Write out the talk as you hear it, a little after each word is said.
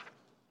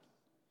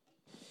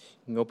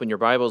You can open your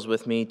Bibles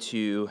with me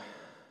to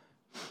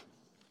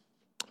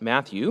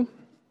Matthew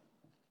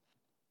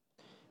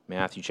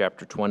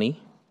chapter 20.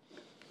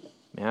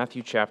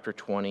 Matthew chapter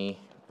 20,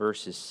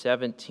 verses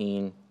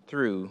 17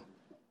 through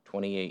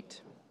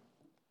 28.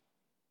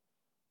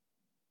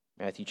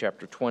 Matthew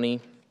chapter 20,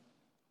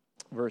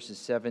 verses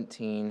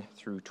 17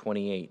 through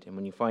 28. And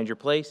when you find your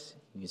place,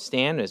 you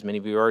stand, as many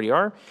of you already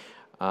are,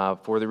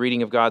 for the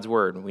reading of God's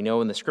Word. We know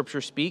when the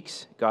Scripture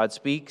speaks, God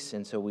speaks,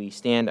 and so we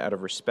stand out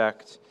of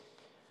respect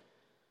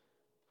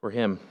for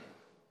Him.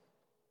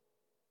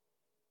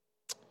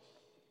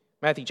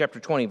 Matthew chapter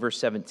 20, verse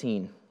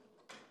 17.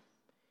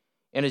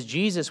 And as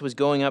Jesus was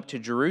going up to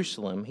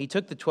Jerusalem, he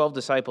took the 12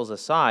 disciples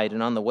aside,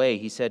 and on the way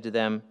he said to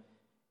them,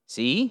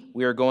 "See,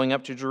 we are going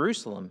up to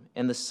Jerusalem,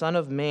 and the Son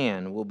of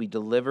Man will be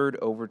delivered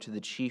over to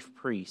the chief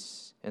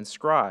priests and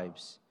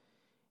scribes,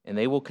 and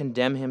they will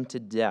condemn him to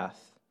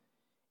death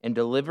and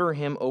deliver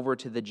him over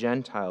to the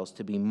Gentiles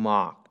to be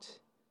mocked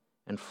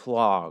and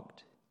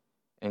flogged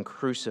and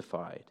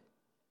crucified,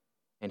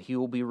 and he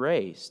will be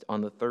raised on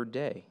the third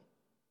day."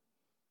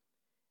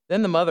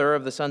 Then the mother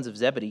of the sons of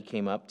Zebedee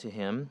came up to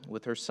him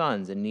with her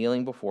sons, and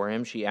kneeling before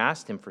him, she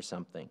asked him for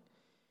something.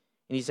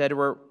 And he said to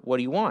her, "What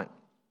do you want?"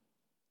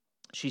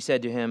 She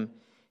said to him,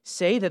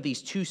 "Say that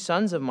these two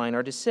sons of mine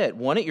are to sit,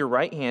 one at your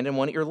right hand and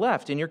one at your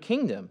left, in your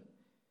kingdom."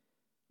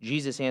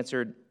 Jesus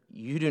answered,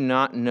 "You do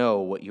not know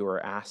what you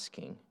are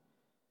asking.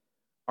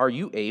 Are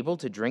you able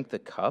to drink the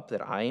cup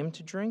that I am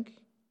to drink?"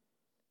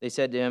 They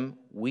said to him,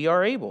 "We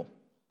are able."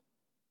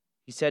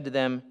 He said to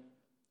them,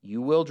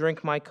 "You will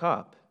drink my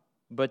cup,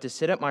 but to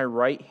sit at my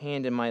right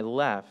hand and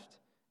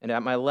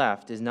at my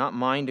left is not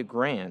mine to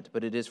grant,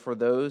 but it is for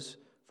those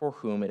for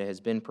whom it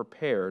has been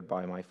prepared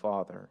by my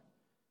Father."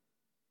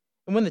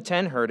 And when the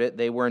 10 heard it,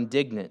 they were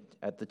indignant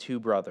at the two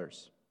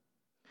brothers.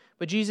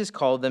 But Jesus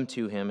called them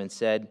to him and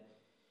said,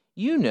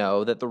 "You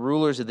know that the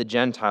rulers of the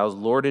Gentiles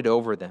lord it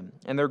over them,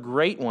 and their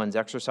great ones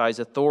exercise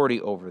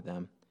authority over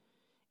them.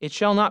 It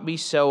shall not be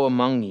so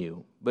among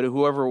you, but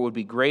whoever would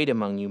be great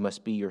among you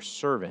must be your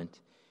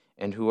servant,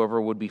 and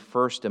whoever would be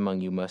first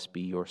among you must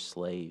be your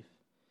slave.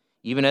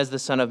 Even as the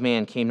Son of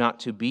Man came not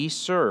to be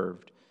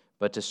served,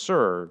 but to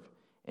serve,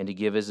 and to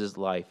give his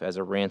life as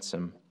a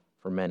ransom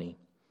for many."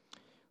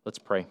 Let's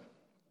pray.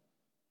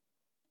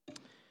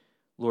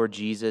 Lord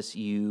Jesus,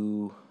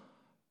 you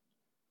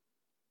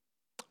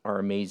are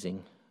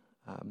amazing.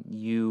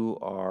 You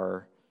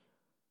are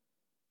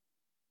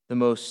the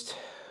most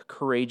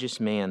courageous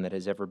man that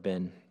has ever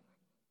been.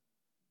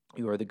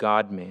 You are the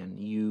God-man.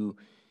 You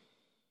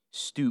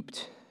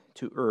stooped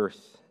to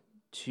earth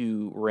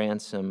to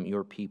ransom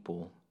your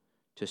people,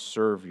 to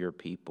serve your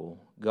people.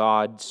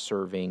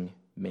 God-serving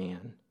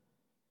man.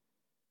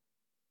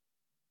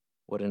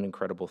 What an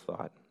incredible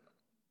thought.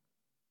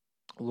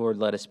 Lord,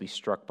 let us be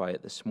struck by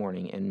it this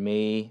morning, and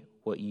may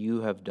what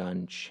you have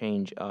done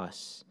change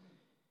us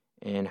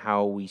and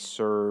how we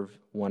serve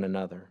one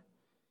another.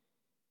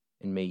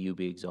 And may you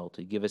be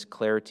exalted. Give us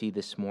clarity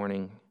this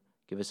morning.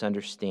 Give us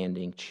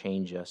understanding.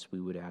 Change us, we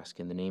would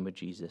ask. In the name of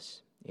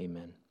Jesus,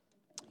 amen.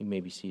 You may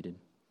be seated.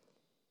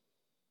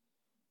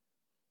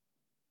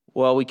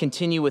 Well, we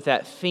continue with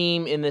that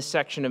theme in this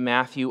section of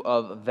Matthew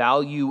of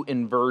value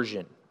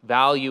inversion.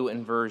 Value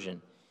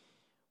inversion.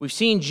 We've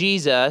seen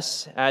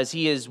Jesus as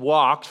he has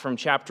walked from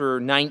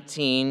chapter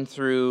 19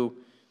 through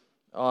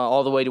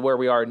all the way to where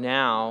we are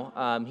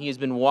now. He has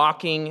been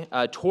walking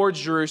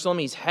towards Jerusalem.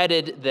 He's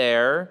headed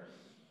there.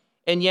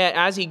 And yet,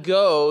 as he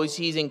goes,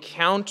 he's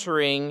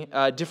encountering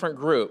different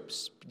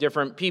groups.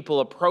 Different people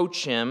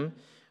approach him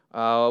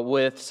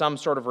with some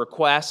sort of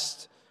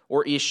request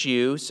or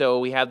issue. So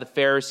we have the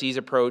Pharisees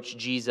approach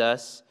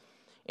Jesus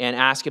and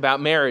ask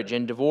about marriage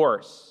and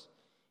divorce.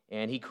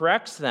 And he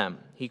corrects them.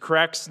 He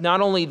corrects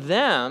not only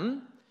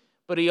them,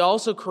 but he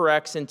also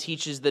corrects and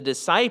teaches the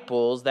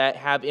disciples that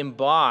have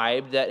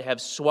imbibed, that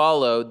have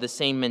swallowed the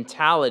same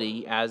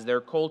mentality as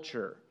their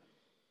culture.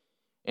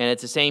 And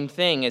it's the same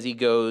thing as he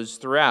goes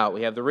throughout.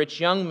 We have the rich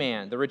young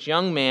man. The rich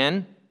young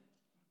man,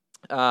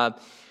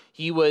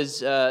 he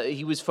was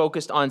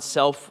focused on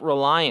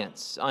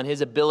self-reliance, on his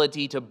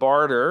ability to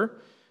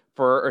barter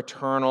for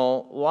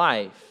eternal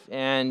life.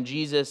 And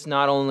Jesus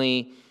not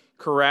only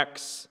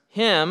corrects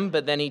him,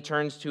 but then he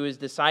turns to his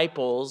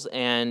disciples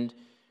and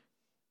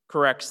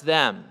corrects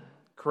them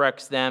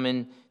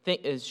and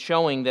is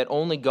showing that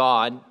only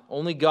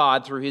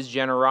God through his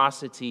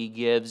generosity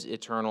gives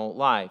eternal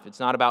life. It's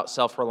not about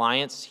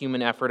self-reliance,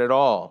 human effort at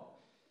all.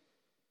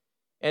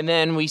 And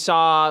then we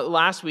saw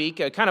last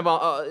week, kind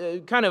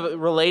of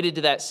related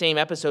to that same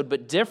episode,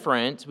 but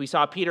different. We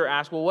saw Peter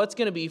ask, well, what's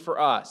going to be for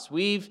us?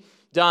 We've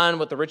done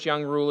what the rich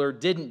young ruler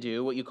didn't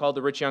do, what you called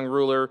the rich young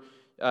ruler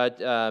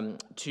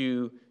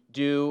to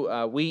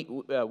do.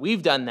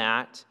 We've done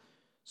that.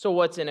 So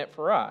what's in it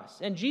for us?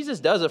 And Jesus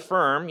does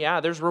affirm,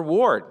 there's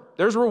reward.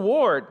 There's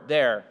reward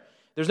there.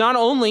 There's not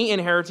only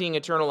inheriting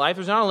eternal life,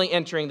 there's not only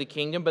entering the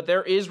kingdom, but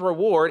there is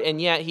reward,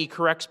 and yet he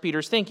corrects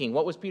Peter's thinking.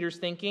 What was Peter's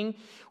thinking?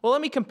 Well, let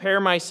me compare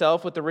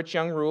myself with the rich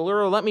young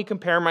ruler, or let me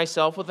compare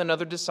myself with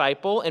another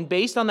disciple, and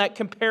based on that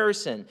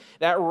comparison,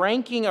 that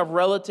ranking of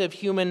relative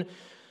human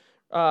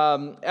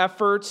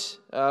effort,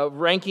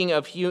 ranking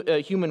of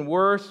human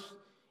worth,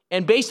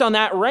 and based on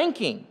that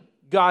ranking,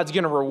 God's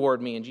going to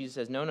reward me. And Jesus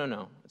says,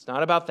 no. It's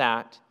not about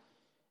that.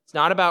 It's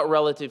not about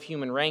relative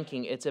human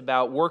ranking. It's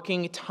about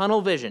working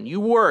tunnel vision. You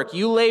work,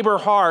 you labor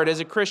hard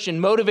as a Christian,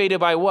 motivated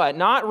by what?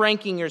 Not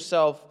ranking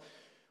yourself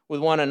with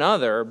one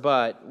another,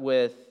 but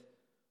with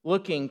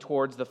looking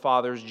towards the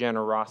Father's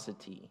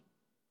generosity,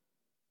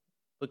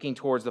 looking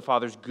towards the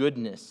Father's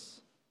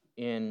goodness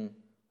in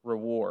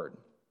reward.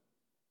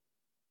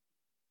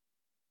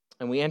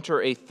 And we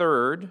enter a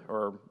third,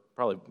 or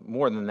probably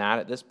more than that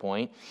at this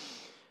point,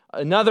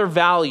 another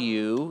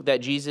value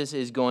that Jesus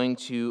is going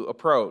to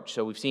approach.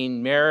 So we've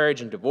seen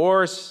marriage and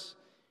divorce.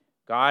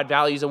 God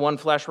values a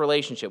one-flesh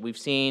relationship. We've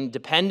seen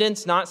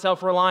dependence, not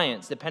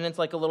self-reliance. Dependence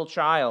like a little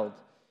child.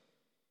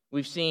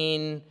 We've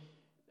seen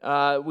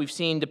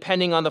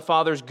depending on the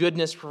Father's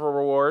goodness for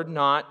reward,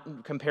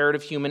 not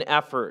comparative human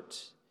effort.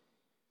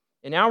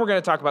 And now we're going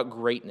to talk about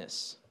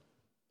greatness.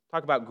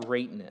 Talk about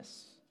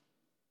greatness.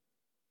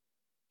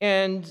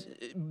 And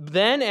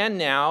then and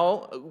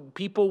now,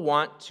 people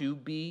want to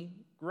be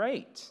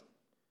great.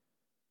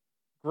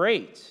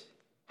 Great.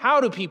 How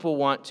do people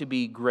want to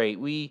be great?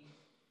 We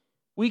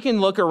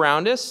can look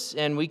around us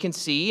and we can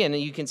see, and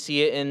you can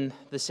see it in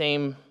the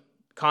same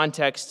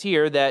context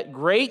here, that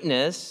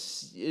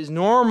greatness is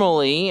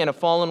normally in a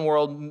fallen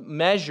world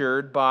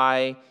measured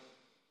by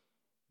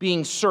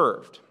being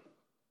served.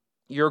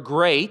 You're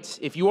great.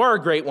 If you are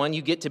a great one,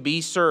 you get to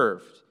be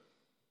served.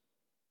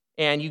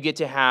 And you get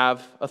to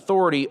have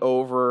authority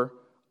over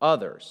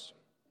others.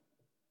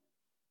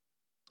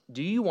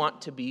 Do you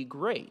want to be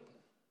great?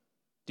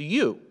 Do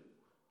you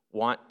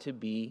want to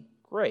be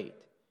great?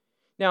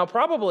 Now,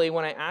 probably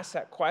when I ask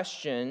that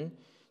question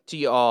to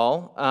you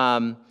all,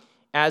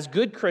 as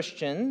good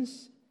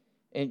Christians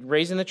and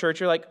raised in the church,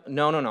 you're like,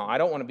 no, I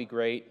don't want to be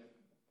great.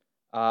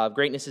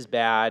 Greatness is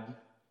bad,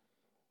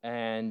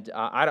 and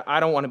I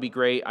don't want to be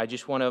great. I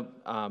just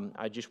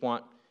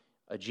want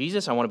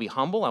Jesus. I want to be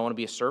humble. I want to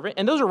be a servant.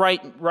 And those are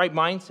right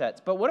mindsets.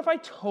 But what if I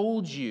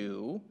told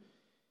you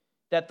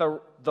that the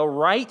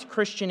right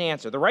Christian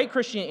answer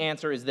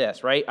is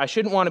this, right? I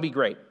shouldn't want to be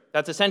great.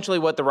 That's essentially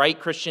what the right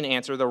Christian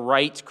answer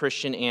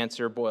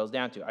boils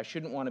down to. I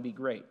shouldn't want to be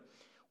great.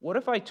 What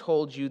if I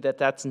told you that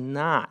that's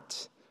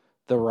not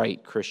the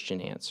right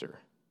Christian answer?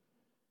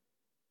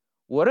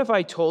 What if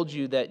I told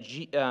you that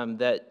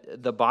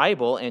that the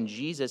Bible and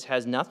Jesus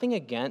has nothing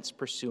against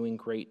pursuing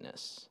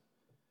greatness,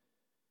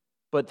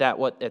 but that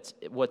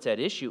what's at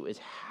issue is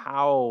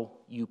how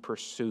you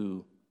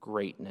pursue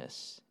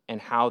greatness and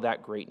how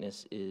that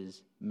greatness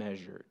is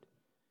measured?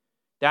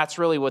 That's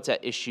really what's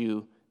at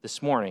issue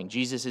this morning.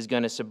 Jesus is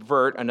going to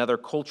subvert another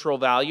cultural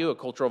value, a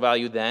cultural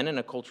value then and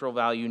a cultural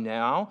value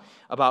now,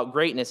 about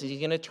greatness, and he's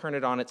going to turn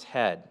it on its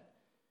head.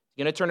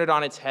 He's going to turn it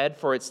on its head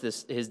for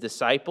his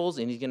disciples,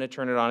 and he's going to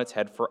turn it on its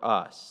head for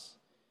us.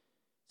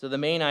 So the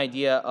main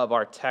idea of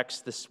our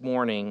text this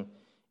morning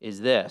is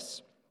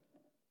this: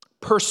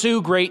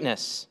 pursue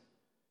greatness.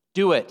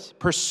 Do it.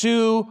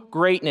 Pursue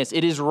greatness.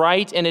 It is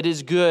right and it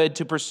is good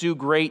to pursue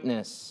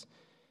greatness.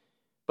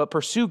 But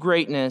pursue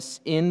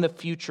greatness in the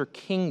future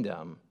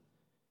kingdom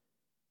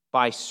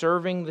by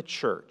serving the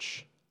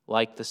church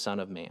like the Son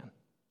of Man.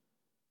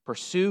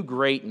 Pursue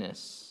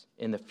greatness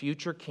in the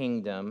future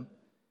kingdom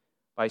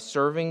by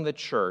serving the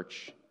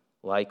church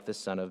like the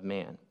Son of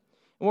Man. And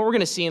what we're going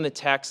to see in the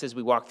text as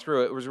we walk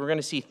through it is we're going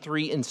to see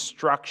 3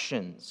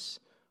 instructions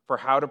for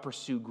how to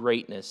pursue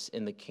greatness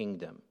in the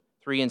kingdom.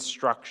 3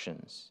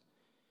 instructions.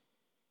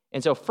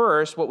 And so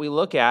first, what we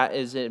look at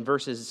is in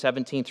verses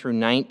 17 through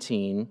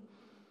 19.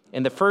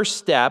 And the first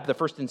step, the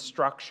first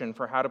instruction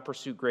for how to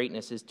pursue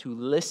greatness is to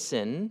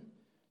listen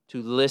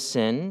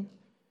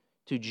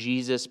to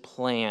Jesus'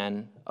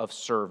 plan of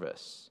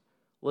service.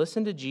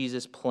 Listen to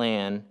Jesus'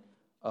 plan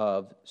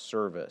of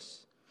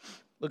service.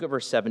 Look at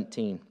verse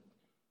 17.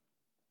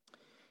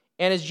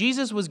 And as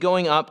Jesus was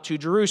going up to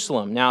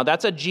Jerusalem. Now,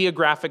 that's a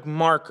geographic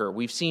marker.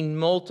 We've seen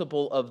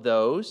multiple of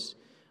those.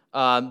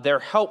 They're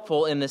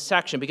helpful in this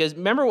section because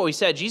remember what we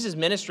said, Jesus'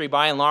 ministry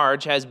by and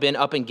large has been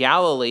up in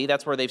Galilee.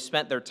 That's where they've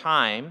spent their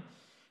time.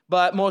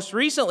 But most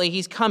recently,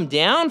 he's come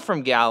down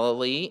from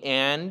Galilee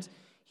and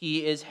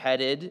he is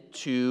headed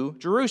to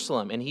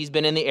Jerusalem. And he's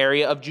been in the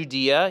area of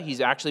Judea.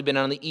 He's actually been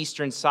on the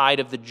eastern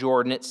side of the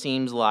Jordan, it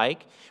seems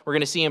like. We're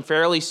going to see him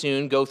fairly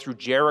soon go through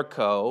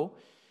Jericho.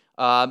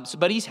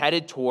 But he's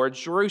headed towards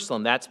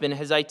Jerusalem. That's been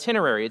his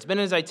itinerary. It's been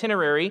his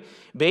itinerary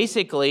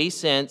basically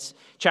since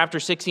chapter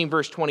 16,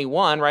 verse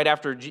 21, right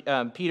after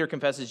Peter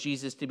confesses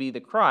Jesus to be the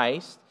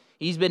Christ.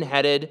 He's been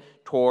headed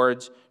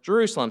towards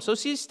Jerusalem. So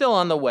he's still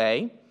on the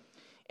way.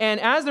 And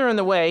as they're on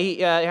the way,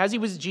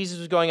 Jesus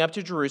was going up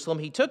to Jerusalem,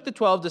 he took the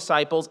 12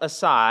 disciples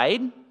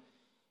aside.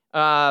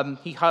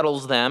 He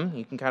huddles them.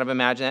 You can kind of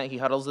imagine that. He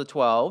huddles the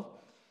 12.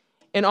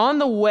 And on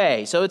the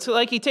way, so it's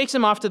like he takes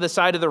them off to the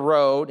side of the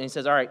road, and he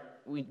says, all right,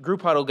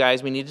 group huddle,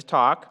 guys, we need to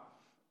talk.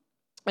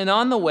 And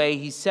on the way,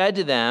 he said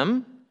to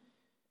them,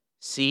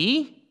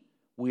 see,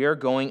 we are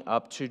going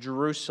up to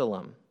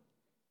Jerusalem.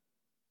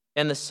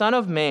 And the Son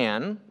of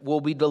Man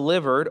will be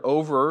delivered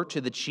over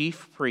to the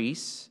chief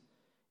priests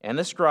and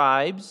the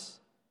scribes,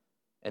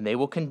 and they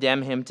will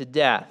condemn him to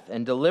death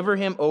and deliver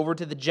him over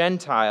to the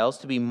Gentiles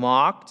to be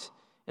mocked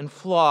and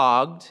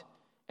flogged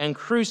and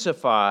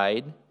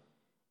crucified,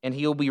 and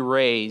he will be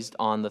raised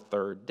on the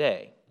third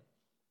day.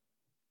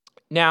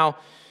 Now,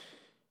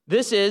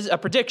 this is a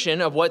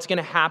prediction of what's going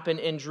to happen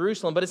in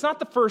Jerusalem, but it's not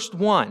the first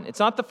one. It's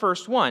not the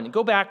first one.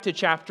 Go back to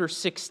chapter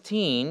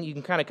 16. You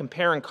can kind of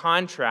compare and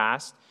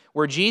contrast,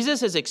 where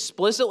Jesus has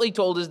explicitly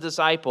told his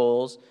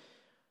disciples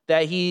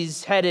that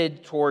he's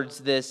headed towards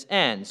this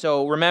end.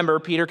 So remember,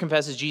 Peter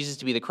confesses Jesus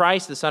to be the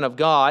Christ, the Son of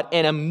God,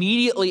 and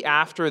immediately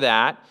after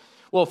that,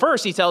 well,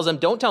 first he tells them,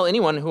 don't tell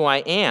anyone who I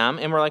am,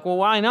 and we're like, well,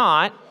 why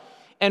not?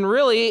 And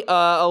really,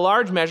 a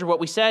large measure, what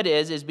we said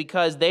is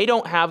because they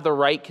don't have the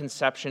right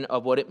conception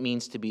of what it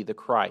means to be the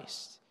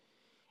Christ.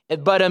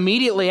 But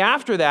immediately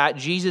after that,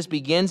 Jesus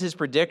begins his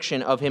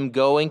prediction of him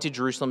going to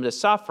Jerusalem to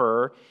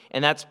suffer,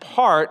 and that's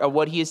part of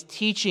what he is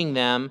teaching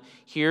them.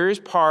 Here's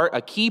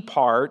a key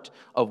part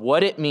of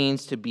what it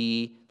means to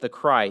be the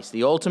Christ,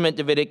 the ultimate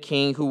Davidic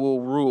king who will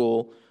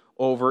rule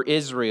over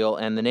Israel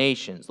and the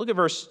nations. Look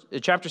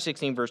at chapter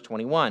 16, verse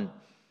 21.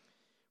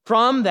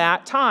 From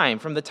that time,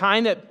 from the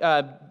time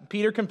that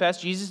Peter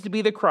confessed Jesus to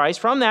be the Christ,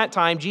 from that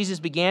time Jesus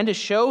began to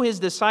show his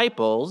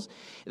disciples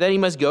that he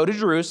must go to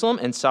Jerusalem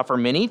and suffer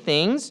many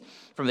things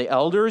from the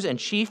elders and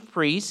chief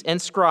priests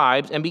and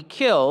scribes and be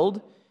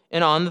killed,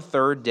 and on the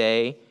third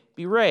day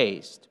be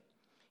raised.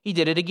 He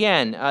did it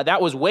again.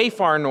 That was way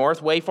far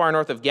north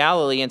of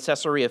Galilee and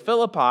Caesarea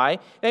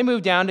Philippi. They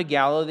moved down to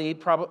Galilee,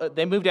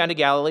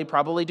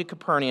 probably to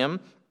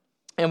Capernaum,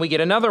 and we get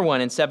another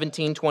one in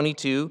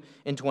 17:22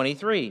 and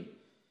 23.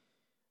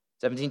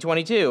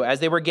 17:22, as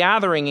they were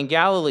gathering in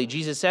Galilee,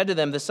 Jesus said to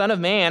them, the Son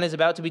of Man is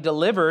about to be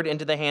delivered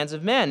into the hands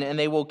of men, and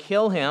they will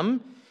kill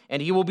him,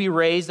 and he will be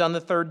raised on the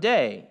third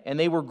day. And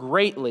they were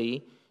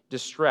greatly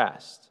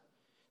distressed.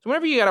 So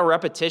whenever you got a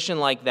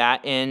repetition like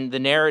that in the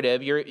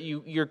narrative,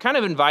 you're kind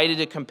of invited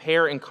to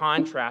compare and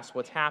contrast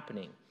what's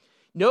happening.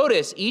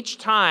 Notice each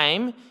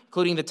time,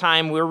 including the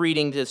time we're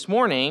reading this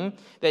morning,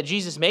 that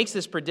Jesus makes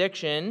this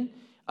prediction,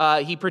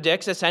 he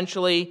predicts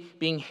essentially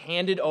being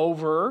handed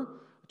over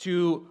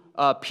to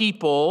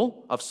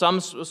people of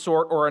some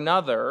sort or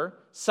another,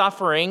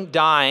 suffering,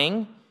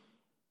 dying,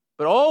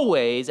 but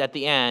always at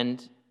the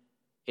end,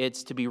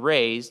 it's to be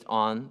raised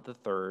on the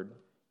third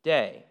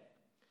day.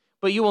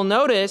 But you will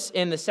notice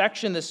in the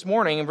section this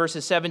morning, in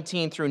verses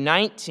 17 through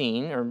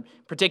 19, or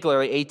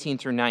particularly 18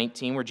 through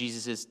 19, where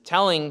Jesus is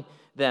telling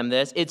them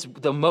this, it's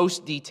the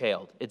most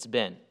detailed it's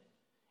been.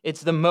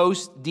 It's the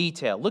most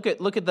detailed. Look at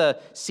the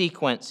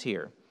sequence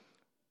here.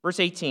 Verse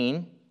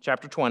 18,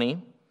 chapter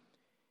 20.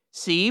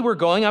 See, we're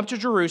going up to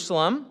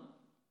Jerusalem,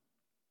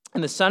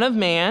 and the Son of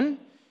Man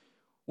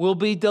will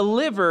be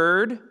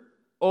delivered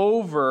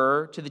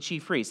over to the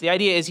chief priests. The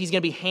idea is he's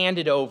going to be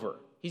handed over.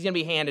 He's going to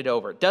be handed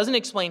over. It doesn't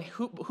explain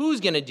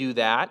who's going to do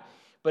that,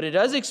 but it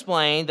does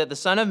explain that the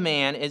Son of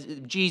Man is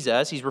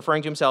Jesus. He's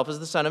referring to himself as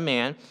the Son of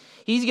Man.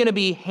 He's going to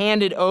be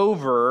handed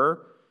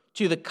over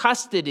to the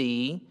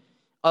custody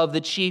of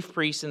the chief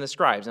priests and the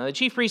scribes. Now, the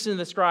chief priests and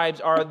the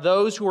scribes are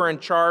those who are in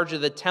charge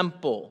of the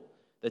temple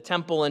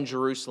in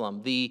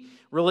Jerusalem, the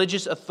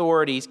religious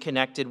authorities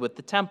connected with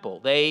the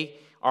temple. They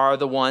are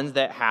the ones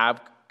that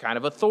have kind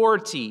of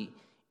authority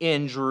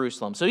in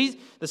Jerusalem. So he's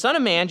the Son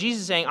of Man.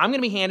 Jesus is saying, I'm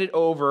going to be handed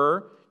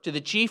over to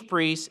the chief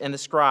priests and the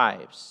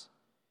scribes,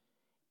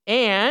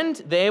 and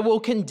they will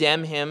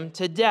condemn him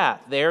to death.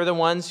 They're the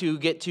ones who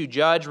get to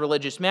judge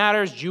religious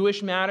matters,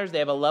 Jewish matters. They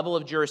have a level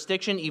of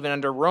jurisdiction even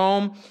under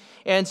Rome,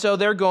 and so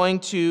they're going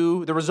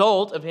to, the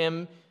result of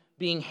him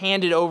being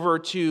handed over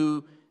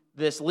to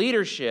this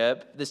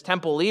leadership, this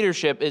temple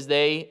leadership, is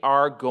they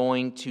are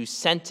going to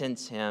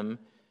sentence him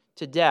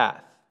to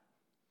death.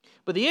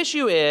 But the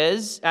issue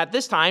is, at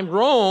this time,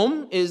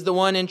 Rome is the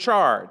one in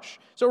charge.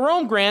 So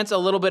Rome grants a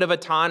little bit of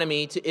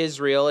autonomy to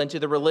Israel and to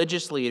the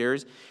religious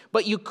leaders,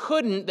 but you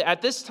couldn't,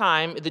 at this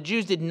time, the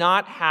Jews did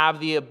not have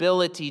the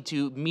ability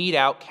to mete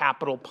out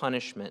capital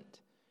punishment.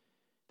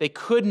 They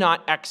could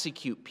not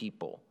execute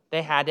people.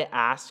 They had to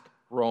ask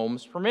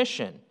Rome's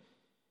permission.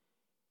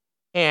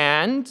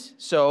 And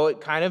so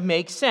it kind of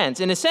makes sense.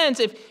 In a sense,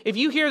 if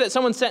you hear that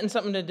someone sentenced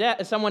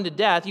someone to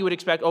death, you would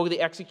expect,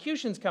 the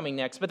execution's coming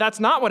next. But that's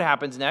not what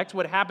happens next.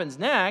 What happens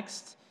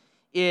next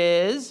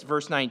is,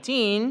 verse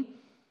 19,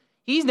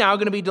 he's now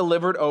going to be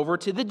delivered over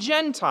to the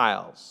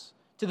Gentiles,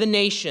 to the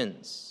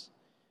nations.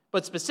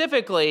 But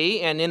specifically,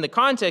 and in the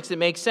context, it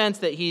makes sense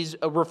that he's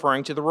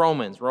referring to the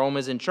Romans. Rome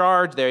is in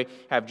charge. They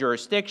have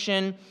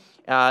jurisdiction.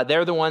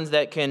 They're the ones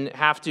that can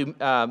have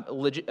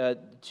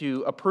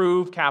to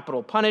approve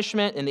capital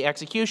punishment in the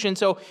execution.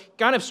 So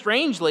kind of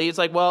strangely, it's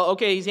like,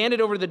 he's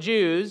handed over to the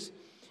Jews,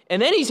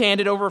 and then he's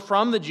handed over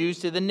from the Jews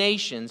to the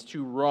nations,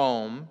 to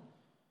Rome.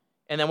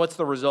 And then what's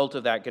the result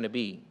of that going to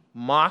be?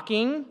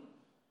 Mocking,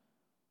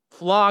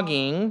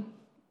 flogging,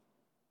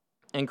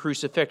 and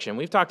crucifixion.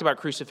 We've talked about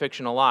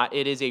crucifixion a lot.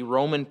 It is a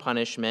Roman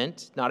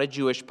punishment, not a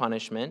Jewish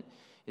punishment.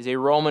 It is a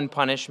Roman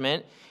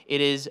punishment.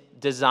 It is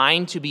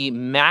designed to be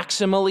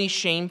maximally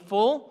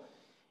shameful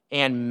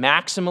and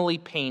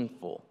maximally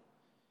painful.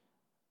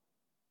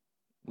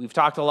 We've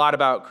talked a lot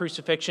about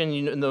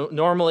crucifixion.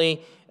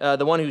 Normally,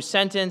 the one who's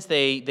sentenced,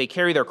 they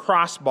carry their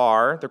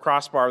crossbar, the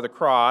crossbar of the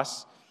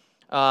cross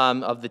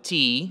of the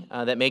T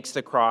that makes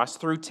the cross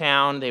through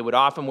town. They would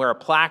often wear a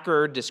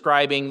placard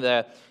describing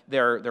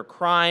their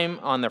crime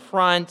on the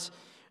front.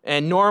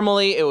 And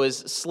normally, it was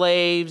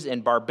slaves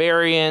and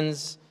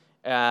barbarians,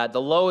 the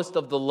lowest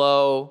of the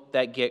low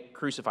that get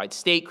crucified.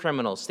 State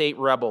criminals, state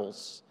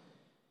rebels.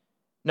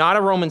 Not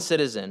a Roman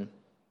citizen.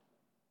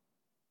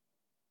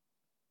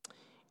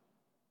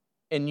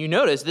 And you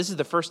notice this is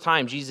the first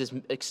time Jesus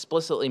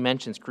explicitly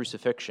mentions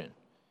crucifixion.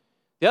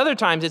 The other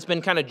times it's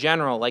been kind of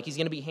general, like he's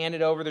going to be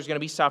handed over, there's going to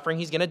be suffering,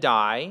 he's going to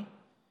die.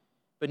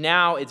 But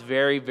now it's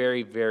very,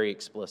 very, very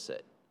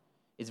explicit.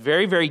 It's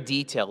very, very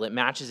detailed. It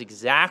matches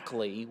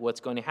exactly what's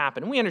going to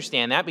happen. And we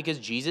understand that because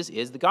Jesus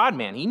is the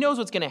God-man. He knows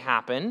what's going to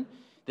happen.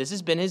 This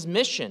has been his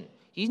mission.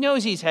 He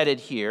knows he's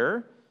headed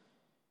here.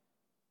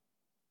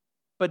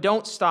 But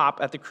don't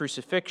stop at the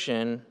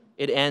crucifixion.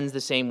 It ends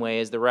the same way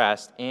as the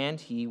rest,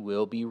 and he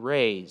will be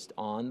raised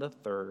on the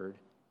third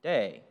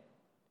day.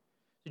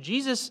 So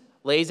Jesus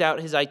lays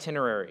out his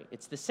itinerary.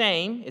 It's the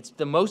same. It's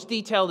the most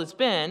detailed it's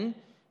been,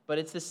 but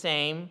it's the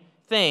same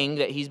thing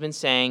that he's been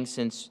saying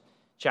since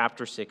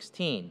chapter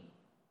 16.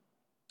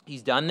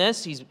 He's done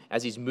this.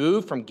 As he's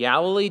moved from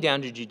Galilee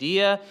down to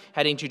Judea,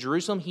 heading to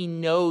Jerusalem, he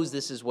knows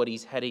this is what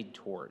he's headed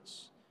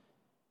towards.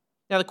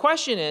 Now the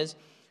question is,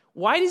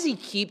 why does he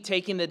keep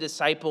taking the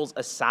disciples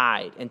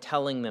aside and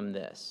telling them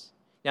this?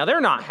 Now,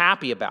 they're not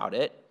happy about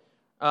it.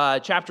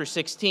 Chapter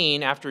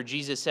 16, after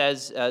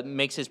Jesus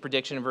makes his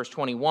prediction in verse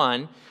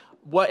 21,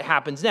 what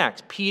happens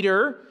next?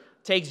 Peter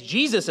takes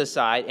Jesus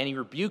aside and he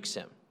rebukes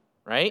him,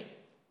 right?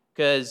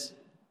 Because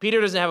Peter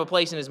doesn't have a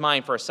place in his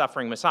mind for a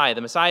suffering Messiah. The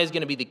Messiah is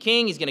going to be the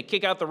king. He's going to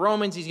kick out the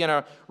Romans. He's going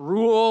to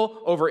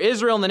rule over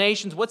Israel and the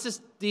nations. What's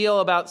this deal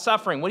about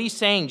suffering? What are you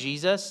saying,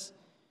 Jesus?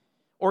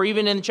 Or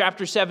even in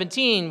chapter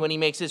 17, when he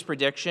makes his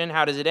prediction,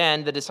 how does it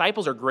end? The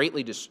disciples are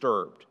greatly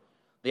disturbed.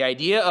 The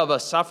idea of a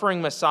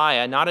suffering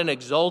Messiah, not an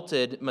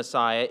exalted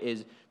Messiah,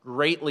 is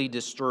greatly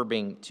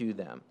disturbing to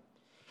them.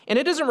 And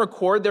it doesn't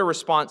record their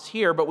response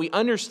here, but we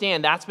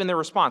understand that's been their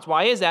response.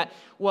 Why is that?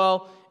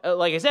 Well,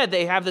 like I said,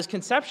 they have this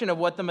conception of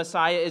what the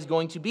Messiah is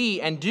going to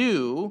be and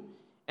do,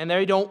 and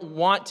they don't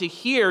want to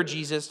hear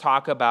Jesus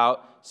talk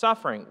about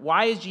suffering.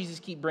 Why does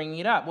Jesus keep bringing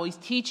it up? Well, he's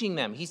teaching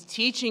them. He's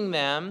teaching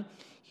them,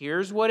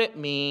 here's what it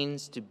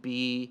means to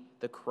be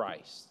the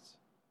Christ.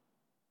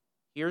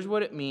 Here's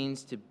what it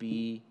means to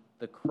be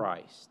the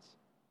Christ.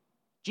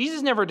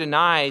 Jesus never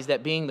denies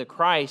that being the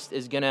Christ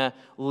is going to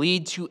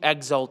lead to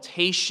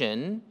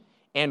exaltation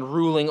and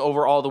ruling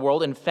over all the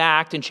world. In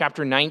fact, in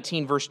chapter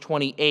 19, verse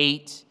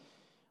 28,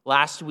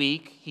 last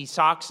week, he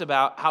talks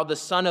about how the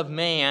Son of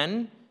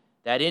Man,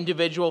 that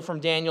individual from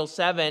Daniel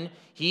 7,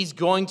 he's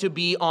going to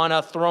be on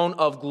a throne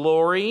of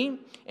glory.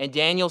 And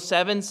Daniel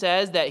 7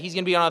 says that he's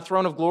going to be on a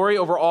throne of glory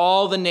over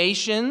all the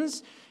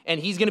nations, and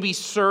he's going to be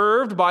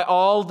served by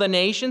all the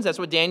nations. That's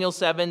what Daniel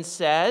 7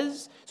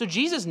 says. So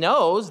Jesus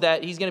knows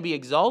that he's going to be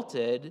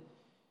exalted,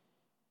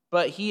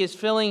 but he is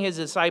filling his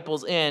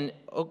disciples in.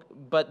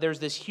 But there's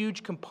this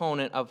huge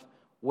component of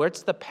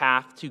what's the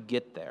path to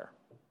get there?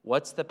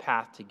 What's the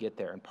path to get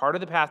there? And part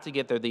of the path to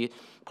get there,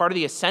 part of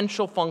the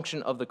essential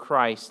function of the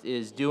Christ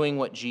is doing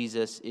what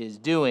Jesus is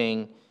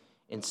doing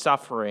in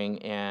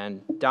suffering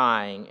and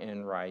dying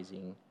and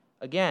rising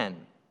again.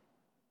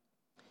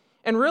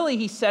 And really,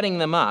 he's setting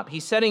them up.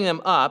 He's setting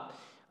them up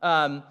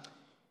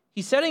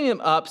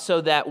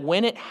so that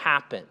when it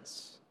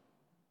happens,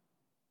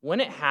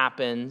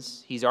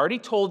 he's already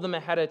told them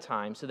ahead of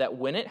time, so that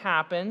when it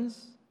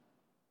happens,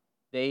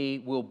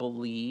 they will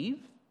believe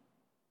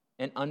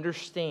and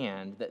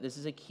understand that this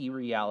is a key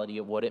reality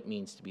of what it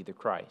means to be the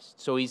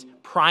Christ. So he's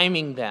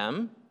priming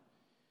them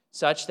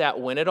such that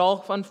when it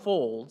all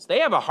unfolds, they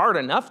have a hard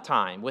enough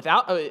time when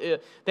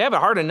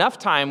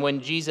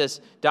Jesus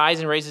dies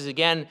and raises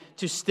again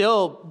to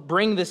still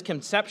bring this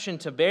conception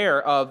to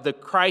bear of the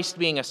Christ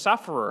being a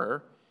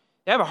sufferer.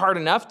 They have a hard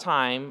enough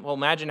time. Well,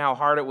 imagine how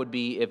hard it would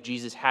be if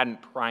Jesus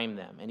hadn't primed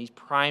them. And he's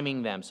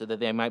priming them so that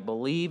they might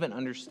believe and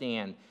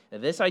understand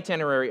that this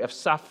itinerary of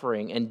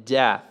suffering and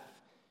death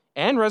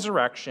and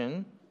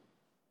resurrection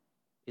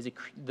is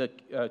the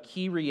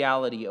key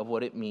reality of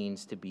what it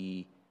means to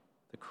be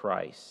the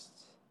Christ.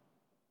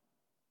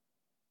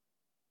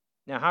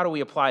 Now, how do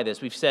we apply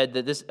this? We've said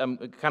that this,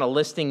 kind of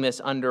listing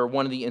this under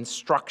one of the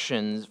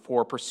instructions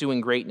for pursuing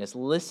greatness.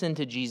 Listen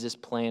to Jesus'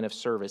 plan of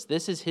service.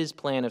 This is his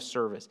plan of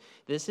service.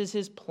 This is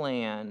his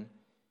plan.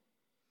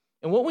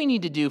 And what we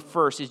need to do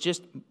first is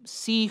just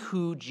see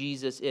who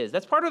Jesus is.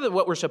 That's part of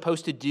what we're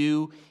supposed to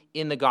do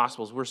in the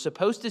Gospels. We're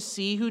supposed to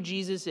see who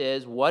Jesus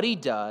is, what he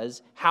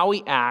does, how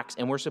he acts,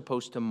 and we're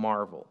supposed to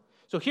marvel.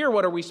 So here,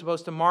 what are we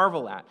supposed to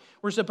marvel at?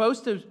 We're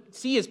supposed to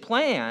see his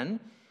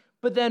plan,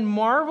 but then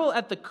marvel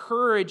at the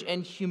courage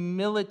and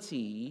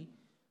humility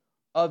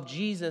of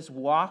Jesus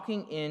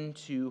walking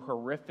into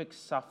horrific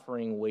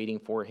suffering waiting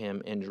for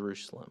him in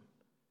Jerusalem.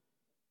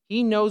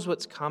 He knows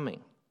what's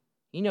coming.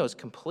 He knows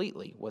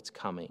completely what's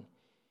coming.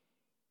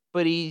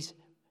 But he's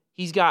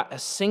got a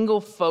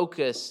single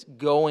focus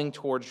going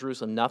towards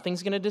Jerusalem.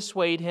 Nothing's going to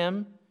dissuade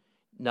him.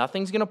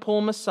 Nothing's going to pull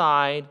him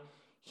aside.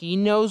 He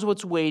knows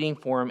what's waiting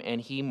for him, and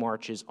he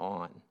marches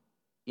on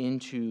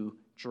into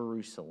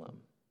Jerusalem.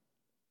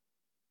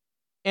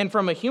 And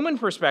from a human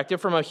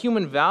perspective, from a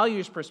human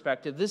values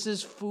perspective, this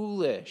is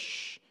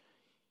foolish.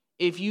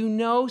 If you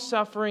know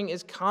suffering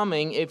is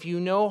coming, if you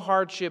know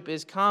hardship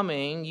is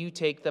coming, you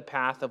take the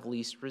path of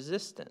least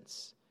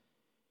resistance.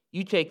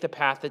 You take the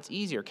path that's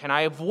easier. Can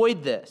I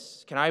avoid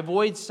this? Can I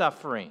avoid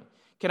suffering?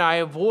 Can I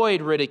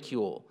avoid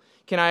ridicule?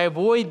 Can I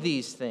avoid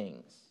these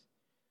things?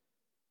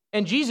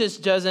 And Jesus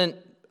doesn't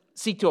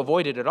seek to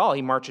avoid it at all.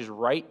 He marches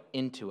right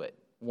into it,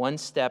 one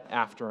step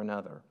after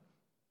another.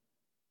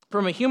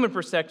 From a human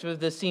perspective,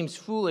 this seems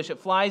foolish. It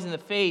flies in the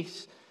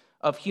face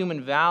of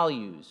human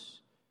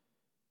values.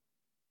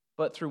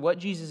 But through what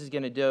Jesus is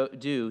going to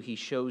do, he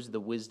shows the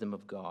wisdom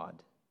of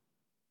God.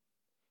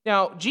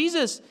 Now,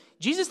 Jesus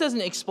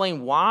doesn't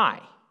explain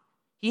why.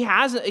 He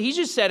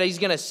just said he's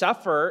going to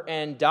suffer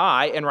and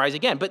die and rise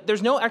again. But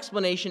there's no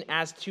explanation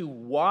as to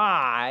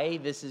why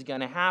this is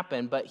going to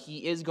happen. But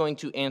he is going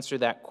to answer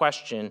that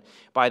question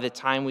by the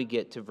time we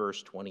get to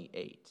verse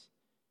 28,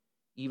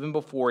 even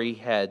before he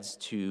heads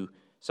to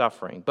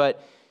suffering.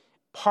 But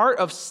part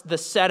of the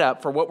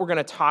setup for what we're going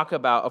to talk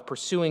about of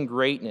pursuing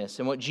greatness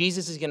and what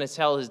Jesus is going to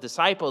tell his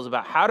disciples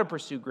about how to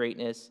pursue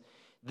greatness,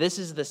 this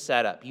is the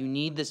setup. You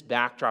need this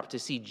backdrop to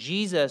see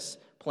Jesus'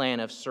 plan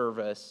of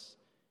service,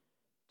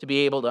 to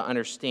be able to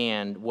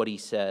understand what he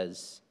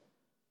says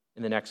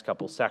in the next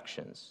couple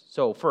sections.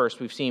 So first,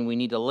 we've seen we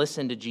need to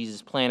listen to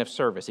Jesus' plan of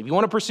service. If you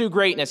want to pursue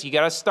greatness, you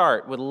got to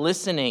start with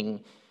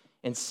listening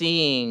and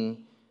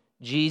seeing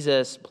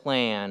Jesus'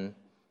 plan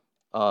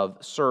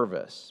of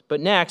service. But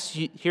next,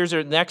 here's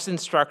your next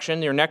instruction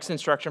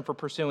for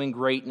pursuing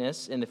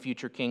greatness in the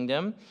future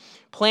kingdom.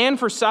 Plan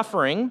for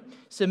suffering,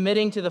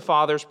 submitting to the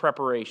Father's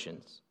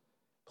preparations.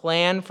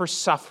 Plan for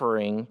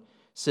suffering,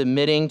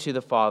 submitting to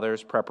the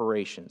Father's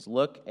preparations.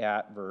 Look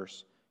at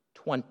verse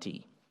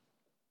 20.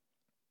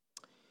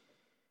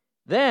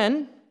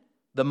 Then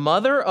the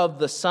mother of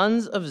the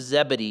sons of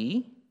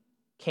Zebedee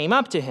came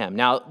up to him.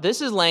 Now,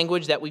 this is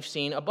language that we've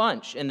seen a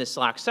bunch in this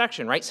last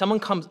section, right?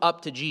 Someone comes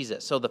up to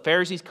Jesus. So the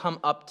Pharisees come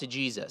up to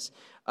Jesus.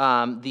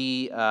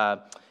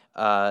 The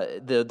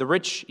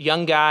rich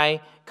young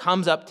guy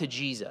comes up to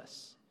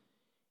Jesus.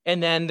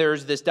 And then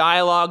there's this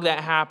dialogue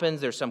that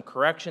happens. There's some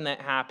correction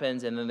that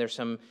happens. And then there's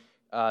some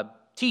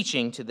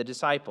teaching to the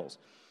disciples.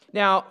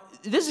 Now,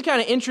 this is kind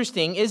of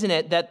interesting, isn't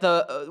it? That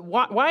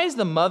why is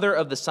the mother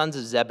of the sons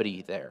of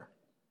Zebedee there?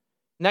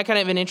 Isn't that kind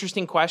of an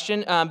interesting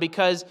question?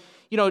 Because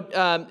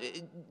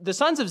the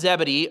sons of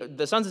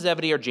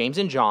Zebedee are James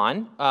and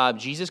John.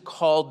 Jesus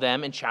called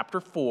them in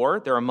chapter 4.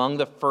 They're among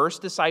the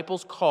first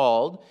disciples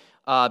called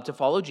to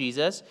follow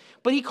Jesus.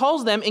 But he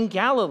calls them in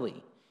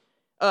Galilee.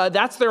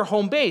 That's their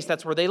home base.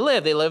 That's where they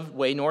live. They live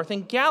way north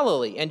in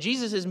Galilee. And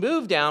Jesus has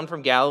moved down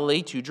from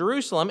Galilee to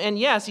Jerusalem. And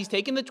yes, he's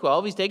taken the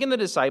 12. He's taken the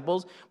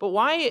disciples. But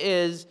why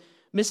is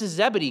Mrs.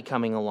 Zebedee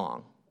coming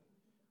along?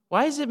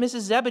 Why is it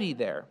Mrs. Zebedee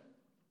there?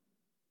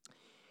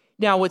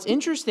 Now, what's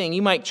interesting,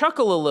 you might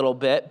chuckle a little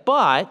bit,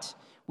 but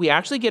we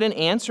actually get an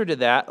answer to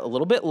that a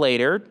little bit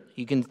later.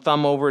 You can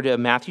thumb over to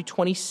Matthew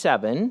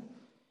 27,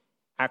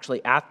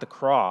 actually at the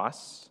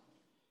cross.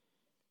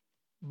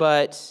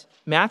 But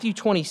Matthew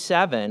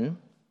 27,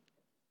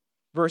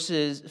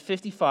 verses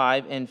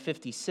 55 and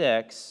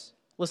 56,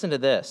 listen to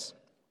this.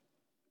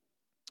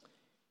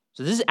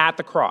 So this is at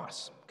the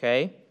cross,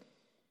 okay?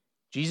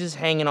 Jesus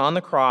hanging on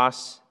the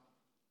cross,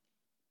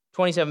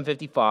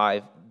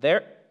 27:55.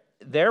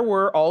 There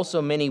were also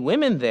many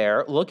women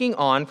there looking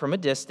on from a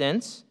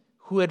distance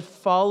who had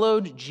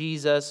followed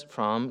Jesus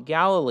from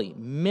Galilee,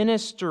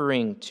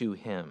 ministering to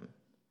him,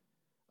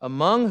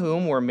 among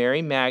whom were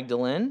Mary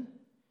Magdalene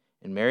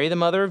and Mary the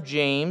mother of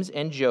James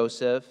and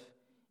Joseph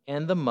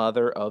and the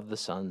mother of the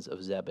sons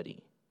of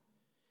Zebedee.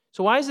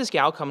 So why is this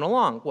gal coming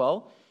along?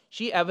 Well,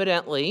 she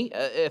evidently,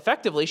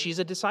 effectively, she's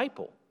a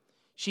disciple.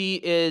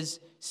 She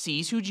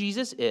sees who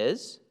Jesus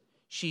is.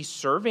 She's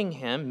serving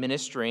him,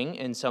 ministering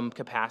in some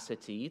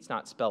capacity. It's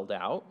not spelled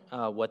out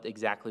what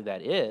exactly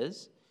that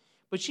is.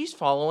 But she's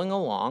following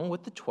along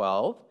with the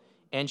 12,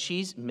 and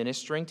she's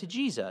ministering to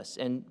Jesus.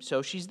 And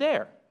so she's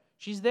there.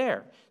 She's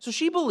there. So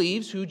she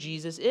believes who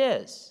Jesus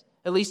is,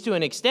 at least to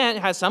an extent,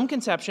 has some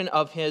conception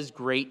of his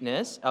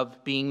greatness,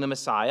 of being the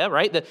Messiah,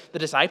 right? The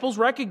disciples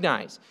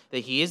recognize that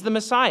he is the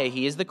Messiah.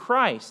 He is the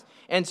Christ.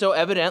 And so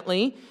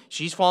evidently,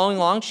 she's following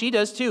along. She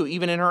does too,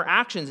 even in her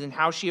actions and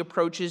how she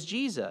approaches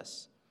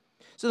Jesus.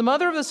 So the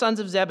mother of the sons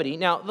of Zebedee.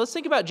 Now, let's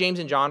think about James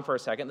and John for a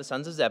second, the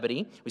sons of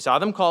Zebedee. We saw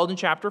them called in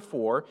chapter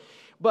 4.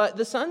 But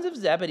the sons of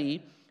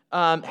Zebedee,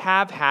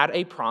 have had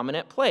a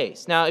prominent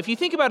place. Now, if you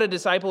think about a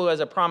disciple who has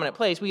a prominent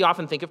place, we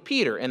often think of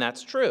Peter, and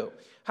that's true.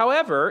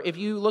 However, if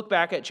you look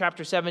back at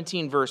chapter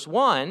 17, verse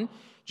 1,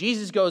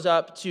 Jesus goes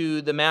up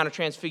to the Mount of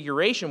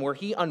Transfiguration where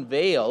he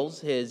unveils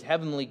his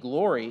heavenly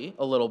glory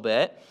a little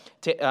bit,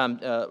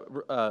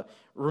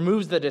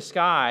 removes the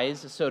disguise,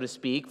 so to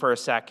speak, for a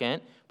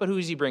second. But who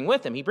does he bring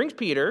with him? He brings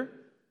Peter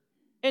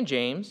and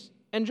James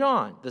and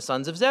John, the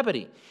sons of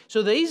Zebedee.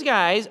 So these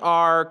guys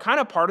are kind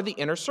of part of the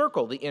inner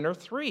circle, the inner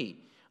three.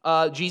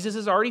 Jesus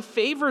has already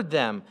favored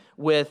them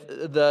with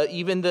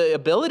even the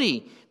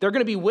ability. They're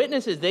going to be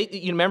witnesses.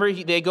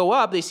 They go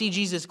up, they see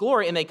Jesus'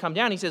 glory, and they come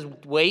down. He says,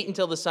 wait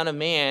until the Son of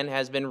Man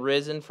has been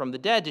risen from the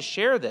dead to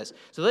share this.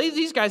 So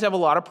these guys have a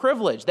lot of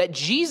privilege that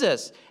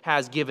Jesus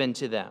has given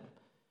to them.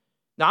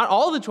 Not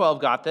all the 12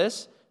 got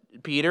this.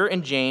 Peter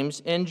and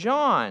James and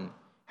John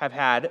have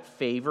had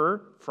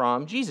favor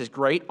from Jesus.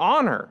 Great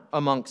honor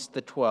amongst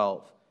the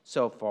 12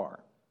 so far.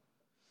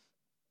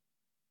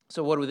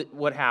 So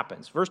what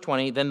happens? Verse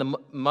 20, then the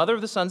mother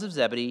of the sons of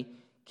Zebedee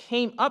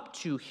came up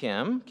to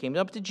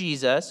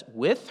Jesus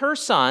with her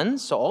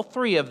sons, so all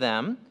three of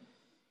them,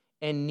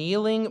 and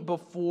kneeling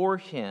before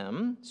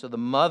him, so the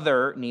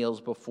mother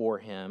kneels before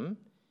him,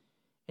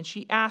 and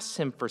she asks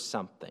him for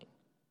something.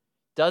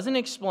 Doesn't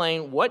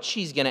explain what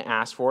she's going to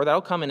ask for.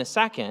 That'll come in a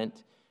second,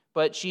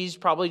 but she's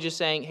probably just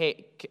saying,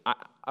 hey,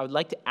 I would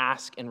like to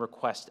ask and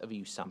request of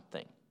you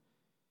something.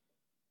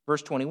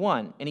 Verse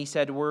 21, and he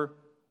said to her,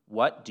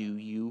 what do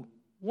you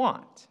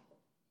want?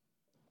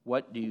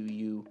 What do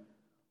you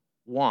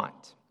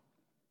want?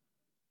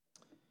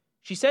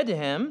 She said to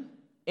him,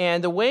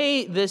 and the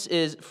way this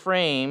is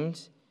framed,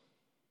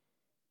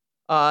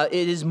 it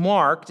is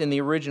marked in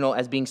the original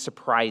as being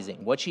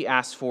surprising. What she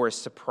asked for is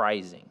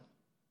surprising.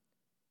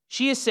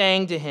 She is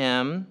saying to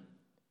him,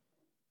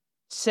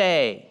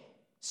 say,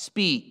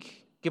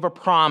 speak, give a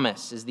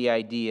promise is the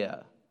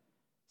idea.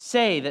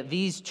 Say that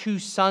these two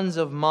sons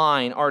of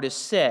mine are to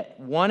sit,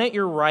 one at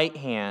your right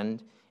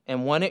hand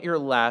and one at your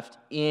left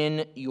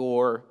in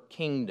your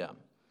kingdom.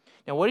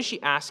 Now, what is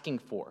she asking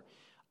for?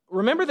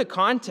 Remember the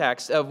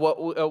context of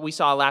what we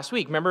saw last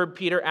week. Remember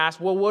Peter asked,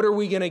 well, what are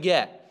we going to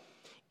get?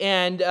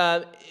 And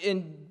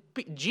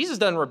Jesus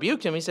doesn't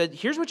rebuke him. He said,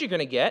 here's what you're going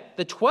to get.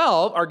 The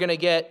 12 are going to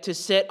get to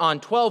sit on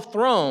 12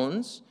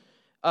 thrones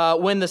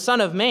when the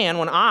Son of Man,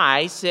 when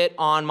I sit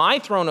on my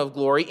throne of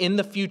glory in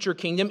the future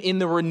kingdom, in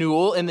the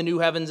renewal, in the new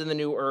heavens and the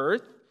new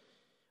earth.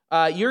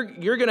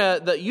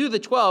 The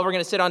 12 are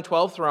going to sit on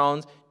 12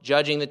 thrones,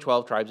 judging the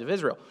 12 tribes of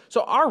Israel.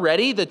 So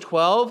already the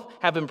 12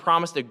 have been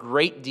promised a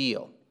great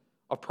deal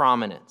of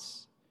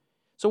prominence.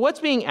 So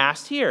what's being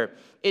asked here?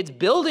 It's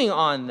building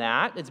on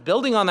that. It's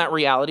building on that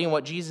reality and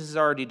what Jesus has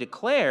already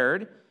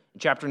declared in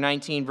chapter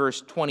 19, verse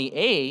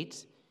 28.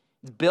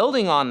 It's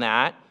building on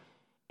that.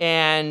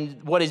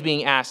 And what is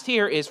being asked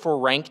here is for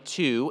rank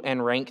 2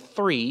 and rank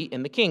 3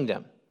 in the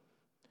kingdom.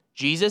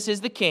 Jesus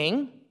is the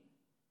king.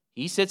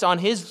 He sits on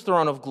his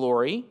throne of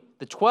glory.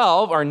 The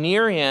 12 are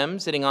near him,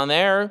 sitting on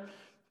their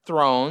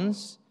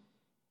thrones.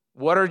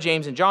 What are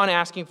James and John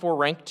asking for?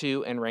 Rank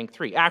 2 and rank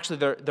 3.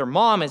 Actually, their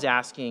mom is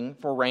asking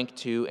for rank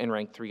 2 and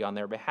rank 3 on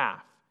their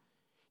behalf.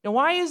 Now,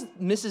 why is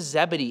Mrs.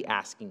 Zebedee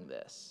asking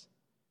this?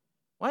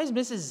 Why is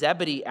Mrs.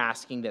 Zebedee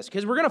asking this?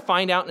 Because we're going to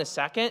find out in a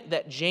second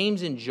that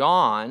James and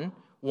John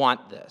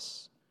want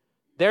this.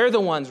 They're the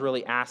ones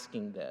really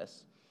asking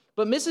this.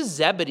 But Mrs.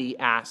 Zebedee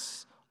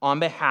asks on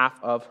behalf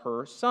of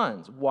her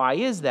sons. Why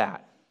is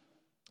that?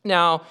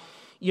 Now,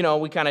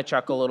 we kind of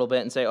chuckle a little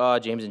bit and say, oh,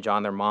 James and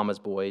John, they're mama's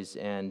boys,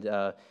 and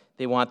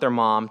they want their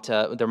mommy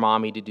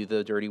to do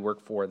the dirty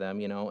work for them,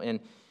 and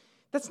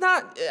that's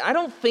not, I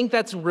don't think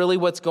that's really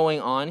what's going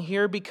on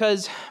here,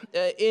 because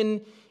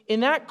in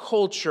that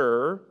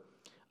culture,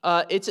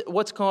 it's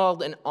what's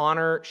called an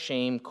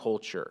honor-shame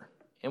culture.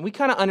 And we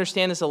kind of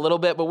understand this a little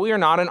bit, but we are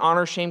not an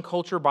honor-shame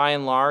culture by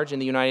and large in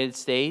the United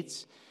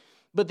States.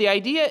 But the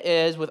idea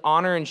is, with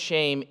honor and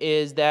shame,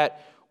 is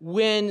that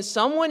when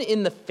someone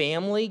in the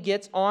family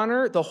gets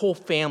honor, the whole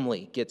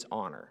family gets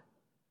honor.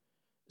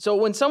 So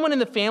when someone in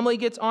the family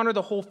gets honor,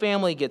 the whole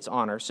family gets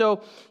honor.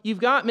 So you've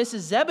got Mrs.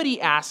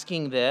 Zebedee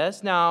asking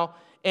this now,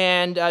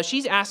 and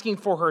she's asking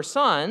for her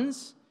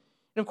sons.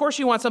 And of course,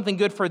 she wants something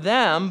good for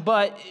them,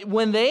 but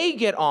when they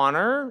get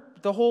honor,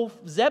 the whole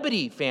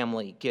Zebedee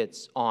family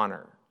gets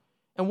honor.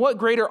 And what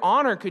greater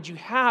honor could you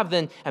have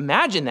than,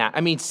 imagine that.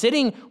 I mean,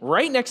 sitting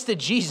right next to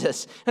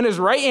Jesus on his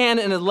right hand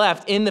and his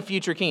left in the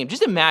future kingdom.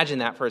 Just imagine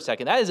that for a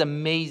second. That is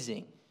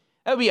amazing.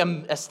 That would be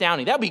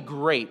astounding. That would be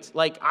great.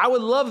 Like, I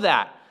would love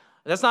that.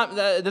 That's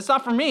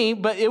not for me,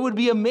 but it would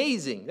be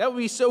amazing. That would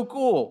be so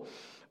cool.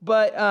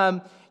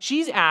 But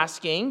she's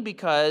asking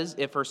because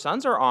if her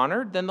sons are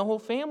honored, then the whole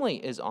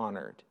family is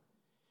honored.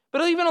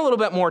 But even a little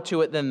bit more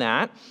to it than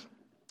that.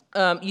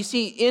 You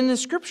see, in the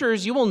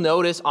scriptures, you will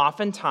notice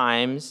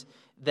oftentimes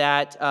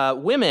that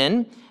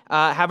women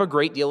have a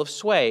great deal of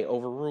sway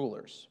over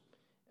rulers.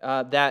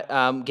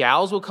 That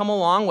gals will come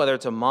along, whether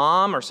it's a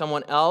mom or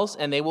someone else,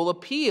 and they will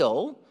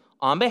appeal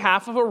on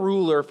behalf of a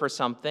ruler for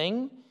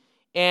something.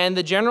 And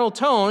the general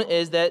tone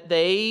is that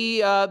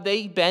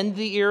they bend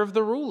the ear of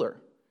the ruler.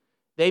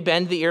 They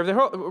bend the ear of the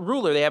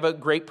ruler. They have a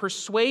great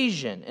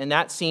persuasion, and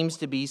that seems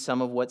to be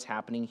some of what's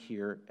happening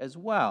here as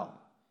well.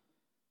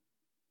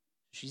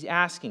 She's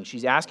asking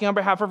on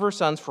behalf of her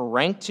sons for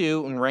rank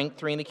 2 and rank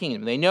 3 in the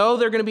kingdom. They know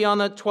they're going to be on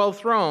the 12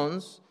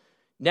 thrones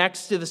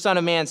next to the Son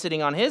of Man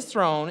sitting on his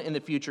throne in the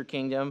future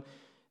kingdom.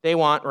 They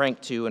want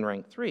rank 2 and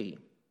rank 3.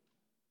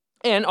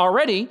 And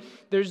already,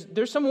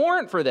 there's some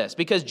warrant for this,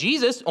 because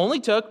Jesus only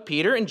took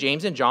Peter and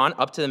James and John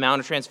up to the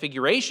Mount of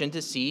Transfiguration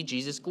to see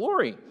Jesus'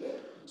 glory.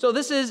 So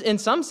this is, in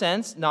some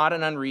sense, not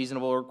an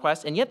unreasonable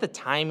request, and yet the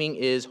timing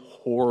is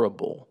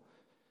horrible.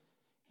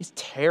 It's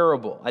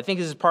terrible. I think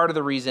this is part of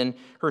the reason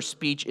her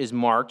speech is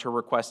marked, her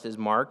request is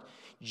marked.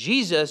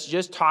 Jesus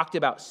just talked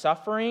about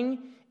suffering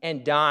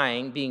and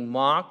dying, being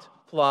mocked,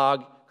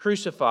 flogged,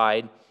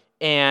 crucified,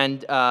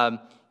 and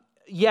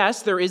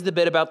yes, there is the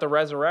bit about the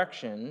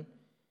resurrection,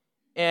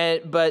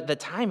 but the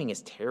timing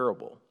is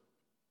terrible.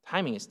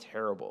 Timing is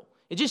terrible.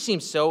 It just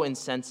seems so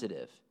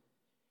insensitive.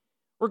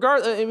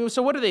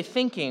 So what are they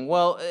thinking?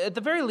 Well, at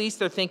the very least,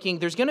 they're thinking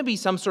there's going to be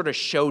some sort of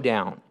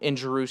showdown in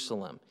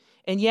Jerusalem.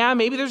 And yeah,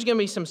 maybe there's going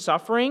to be some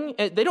suffering.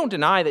 They don't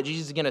deny that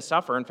Jesus is going to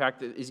suffer. In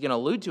fact, he's going to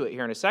allude to it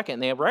here in a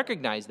second. They have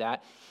recognized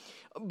that.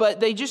 But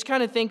they just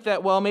kind of think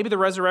that, well, maybe the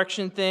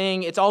resurrection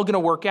thing, it's all going to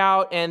work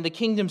out, and the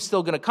kingdom's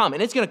still going to come.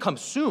 And it's going to come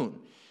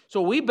soon.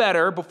 So we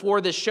better, before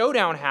this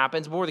showdown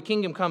happens, before the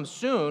kingdom comes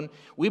soon,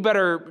 we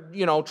better,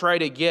 try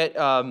to get,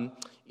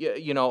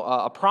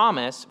 a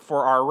promise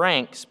for our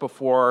ranks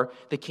before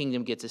the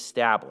kingdom gets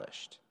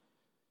established.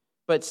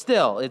 But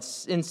still,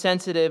 it's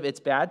insensitive, it's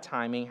bad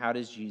timing. How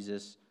does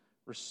Jesus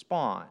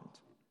respond?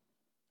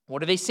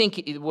 What are they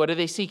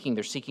seeking?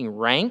 They're seeking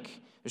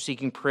rank, they're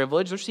seeking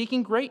privilege, they're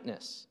seeking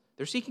greatness.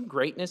 They're seeking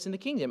greatness in the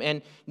kingdom.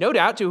 And no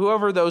doubt to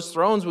whoever those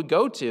thrones would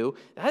go to,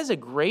 that is a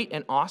great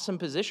and awesome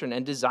position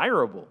and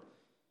desirable.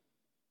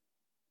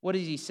 What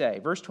does he say?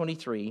 Verse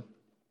 22.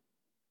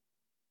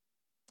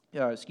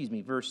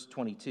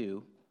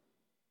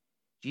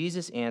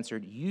 Jesus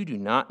answered, "You do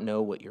not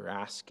know what you're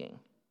asking."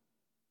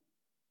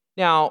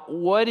 Now,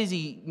 what does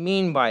he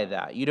mean by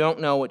that? You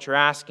don't know what you're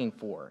asking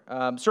for.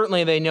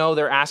 Certainly they know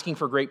they're asking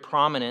for great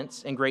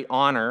prominence and great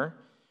honor,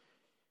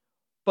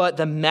 but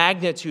the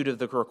magnitude of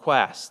the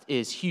request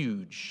is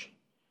huge,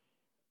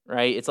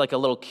 right? It's like a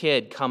little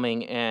kid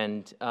coming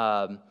and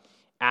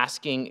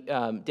asking,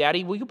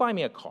 "Daddy, will you buy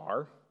me a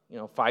car?"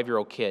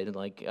 5-year-old kid,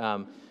 like,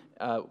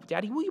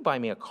 "Daddy, will you buy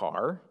me a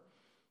car?"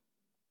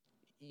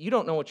 You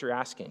don't know what you're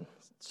asking,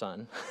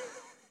 son.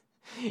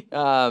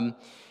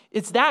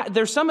 It's that,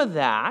 there's some of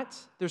that.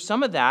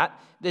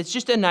 It's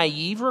just a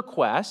naive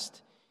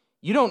request.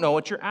 You don't know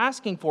what you're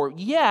asking for.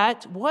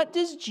 Yet, what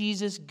does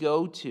Jesus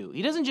go to?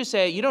 He doesn't just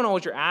say, "You don't know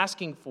what you're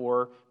asking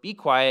for. Be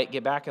quiet,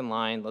 get back in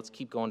line, let's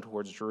keep going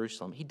towards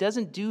Jerusalem." He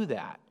doesn't do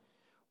that.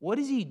 What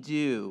does he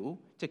do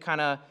to kind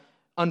of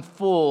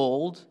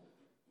unfold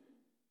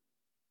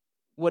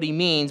what he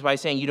means by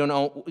saying you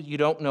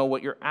don't know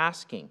what you're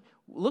asking?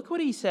 Look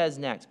what he says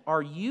next.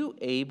 "Are you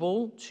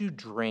able to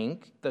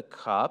drink the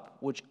cup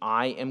which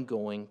I am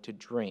going to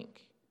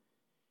drink?"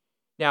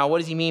 Now, what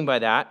does he mean by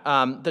that?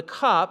 The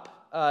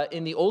cup,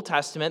 in the Old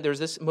Testament, there's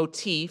this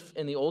motif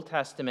in the Old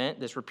Testament,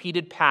 this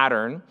repeated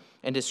pattern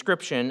and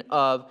description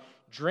of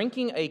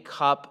drinking a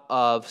cup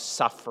of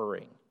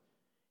suffering,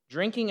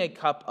 drinking a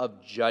cup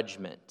of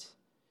judgment.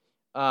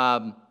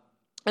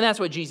 And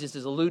that's what Jesus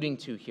is alluding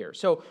to here.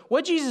 So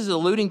what Jesus is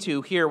alluding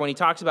to here when he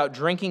talks about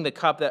drinking the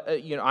cup, that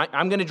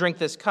I'm going to drink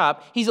this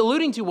cup, he's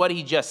alluding to what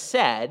he just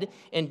said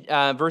in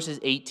verses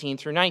 18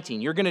 through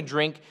 19. You're going to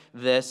drink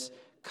this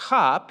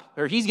cup,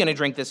 or he's going to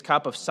drink this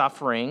cup of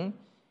suffering.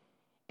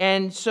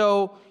 And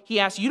so he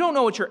asks, you don't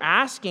know what you're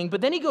asking,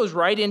 but then he goes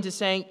right into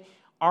saying,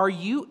 are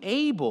you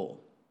able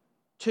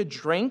to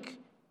drink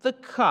the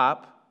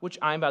cup which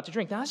I'm about to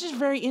drink? Now, that's just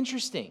very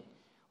interesting.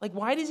 Like,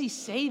 why does he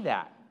say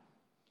that?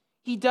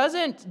 He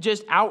doesn't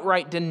just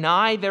outright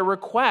deny their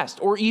request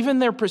or even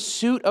their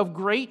pursuit of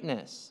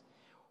greatness.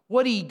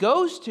 What he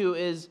goes to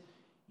is,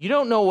 you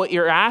don't know what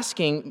you're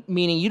asking,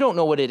 meaning you don't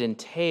know what it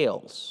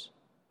entails.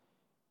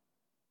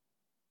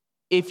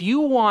 If you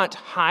want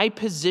high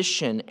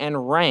position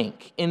and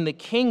rank in the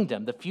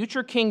kingdom, the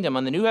future kingdom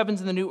on the new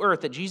heavens and the new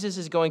earth that Jesus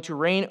is going to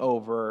reign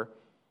over,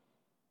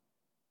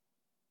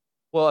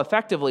 well,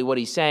 effectively what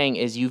he's saying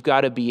is you've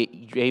got to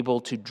be able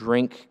to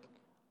drink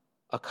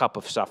a cup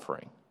of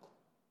suffering.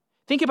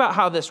 Think about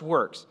how this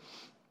works.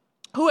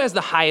 Who has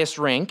the highest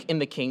rank in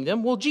the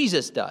kingdom? Well,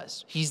 Jesus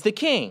does. He's the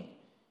king.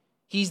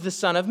 He's the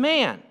Son of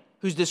Man,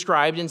 who's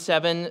described in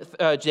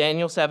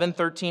Daniel 7,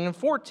 13, and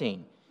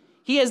 14.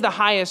 He has the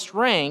highest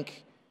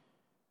rank,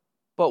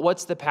 but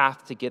what's the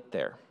path to get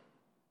there?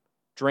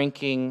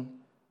 Drinking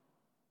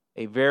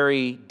a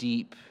very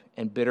deep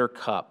and bitter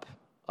cup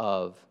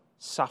of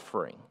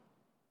suffering.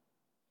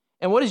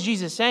 And what is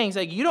Jesus saying? He's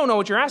like, you don't know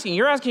what you're asking.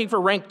 You're asking for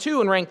rank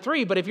 2 and rank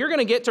 3, but if you're going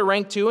to get to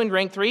rank 2 and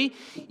rank 3,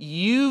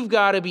 you've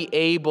got to be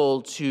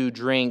able to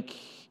drink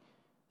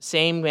the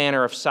same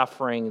manner of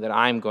suffering that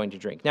I'm going to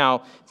drink.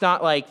 Now, it's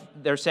not like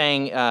they're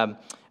saying,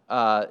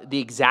 the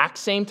exact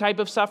same type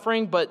of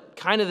suffering, but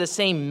kind of the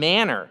same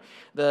manner.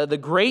 The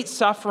great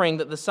suffering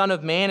that the Son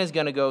of Man is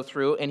going to go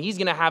through, and he's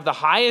going to have the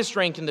highest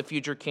rank in the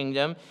future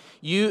kingdom.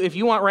 If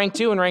you want rank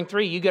 2 and rank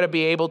 3, you got to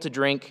be able to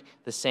drink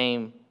the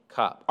same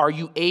cup. Are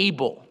you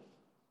able?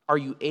 Are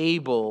you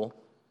able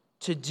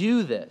to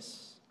do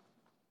this?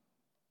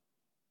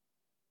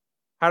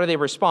 How do they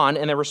respond?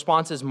 And their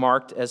response is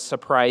marked as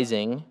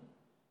surprising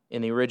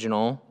in the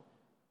original.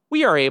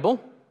 We are able.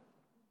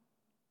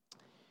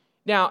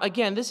 Now,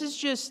 again, this is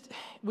just,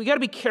 we got to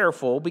be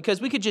careful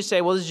because we could just say,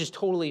 well, this is just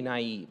totally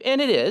naive.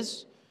 And it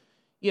is.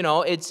 You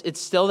know, it's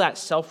still that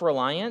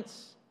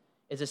self-reliance.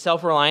 It's a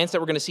self-reliance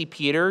that we're going to see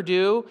Peter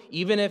do.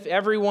 Even if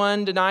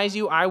everyone denies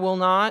you, I will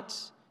not.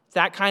 It's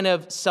that kind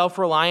of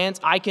self-reliance.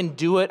 I can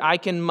do it. I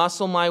can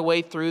muscle my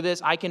way through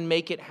this. I can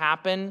make it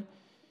happen.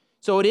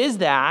 So it is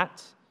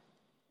that.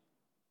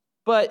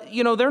 But,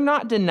 you know, they're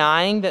not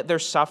denying that they're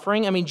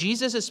suffering. I mean,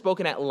 Jesus has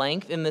spoken at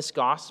length in this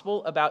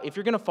gospel about if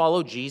you're going to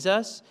follow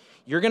Jesus,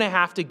 you're going to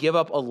have to give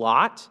up a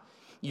lot.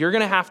 You're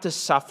going to have to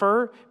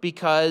suffer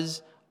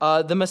because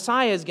the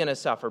Messiah is going to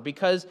suffer,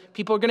 because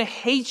people are going to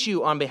hate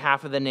you on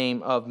behalf of the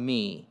name of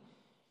me.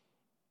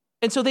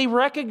 And so they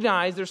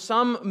recognize there's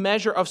some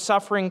measure of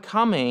suffering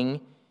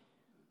coming,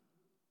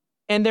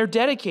 and they're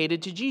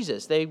dedicated to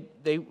Jesus. They're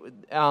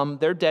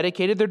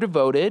dedicated, they're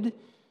devoted.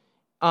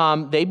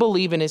 They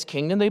believe in his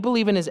kingdom. They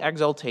believe in his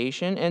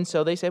exaltation. And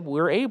so they said,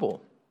 we're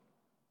able.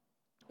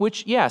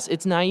 Which, yes,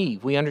 it's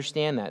naive. We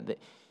understand that.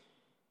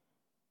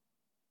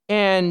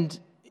 And,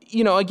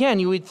 you know, again,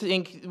 you would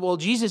think, well,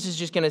 Jesus is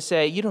just going to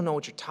say, you don't know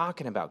what you're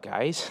talking about,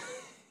 guys.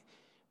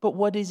 But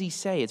what does he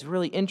say? It's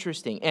really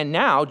interesting. And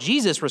now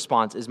Jesus'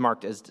 response is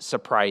marked as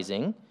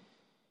surprising.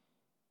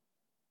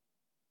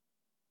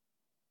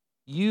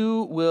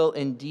 You will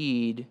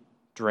indeed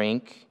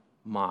drink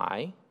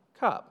my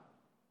cup.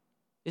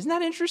 Isn't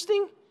that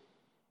interesting?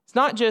 It's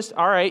not just,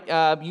 all right,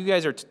 you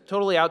guys are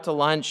totally out to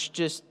lunch,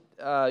 just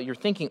you're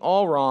thinking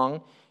all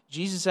wrong.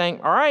 Jesus is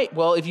saying, all right,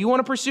 well, if you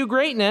want to pursue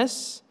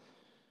greatness,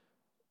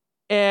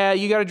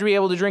 you got to be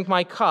able to drink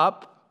my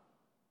cup.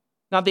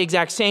 Not the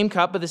exact same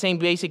cup, but the same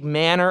basic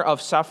manner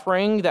of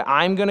suffering that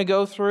I'm going to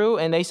go through.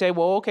 And they say,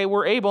 well, okay,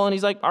 we're able. And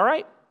he's like, all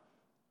right,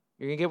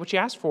 you're going to get what you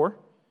asked for.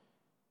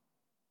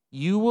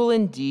 You will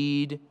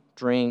indeed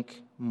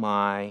drink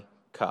my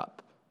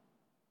cup.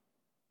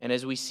 And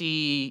as we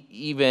see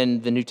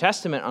even the New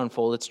Testament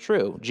unfold, it's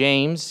true.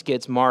 James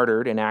gets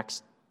martyred in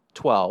Acts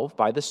 12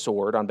 by the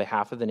sword on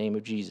behalf of the name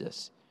of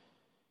Jesus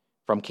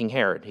from King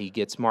Herod. He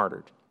gets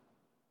martyred.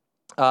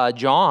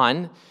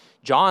 John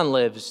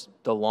lives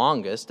the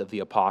longest of the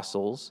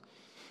apostles.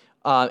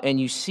 And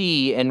you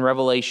see in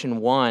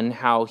Revelation 1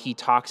 how he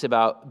talks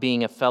about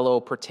being a fellow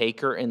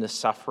partaker in the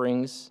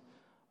sufferings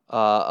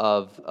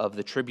of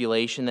the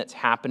tribulation that's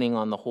happening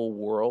on the whole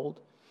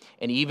world.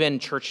 And even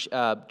church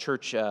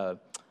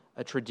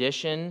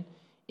tradition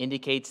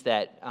indicates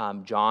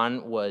that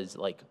John was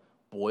like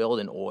boiled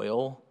in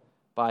oil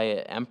by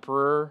an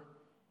emperor.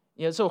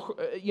 And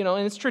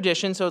it's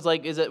tradition, so it's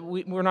like,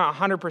 we're not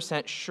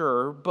 100%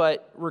 sure,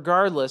 but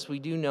regardless, we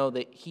do know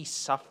that he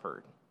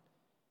suffered.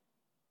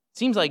 It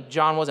seems like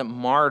John wasn't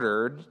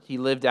martyred. He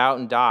lived out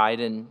and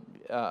died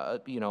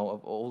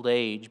of old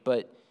age,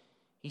 but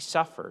he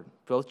suffered.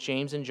 Both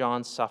James and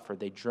John suffered.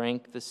 They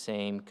drank the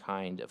same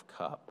kind of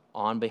cup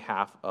on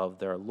behalf of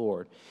their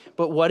Lord.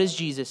 But what does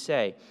Jesus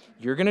say?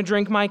 You're going to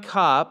drink my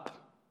cup,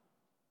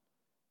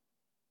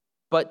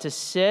 but to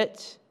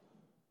sit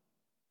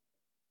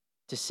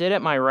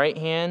at my right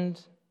hand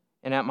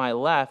and at my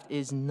left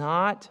is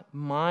not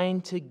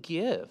mine to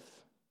give.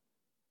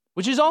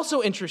 Which is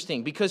also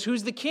interesting, because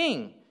who's the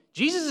king?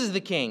 Jesus is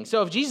the king.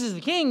 So if Jesus is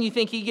the king, you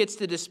think he gets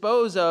to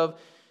dispose of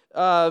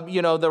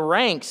the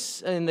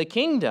ranks in the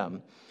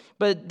kingdom.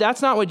 But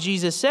that's not what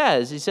Jesus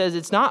says. He says,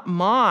 it's not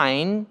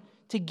mine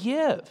to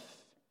give.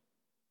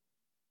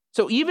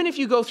 So even if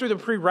you go through the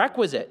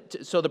prerequisite,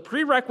 so the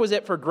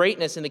prerequisite for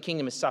greatness in the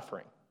kingdom is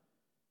suffering.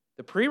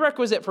 The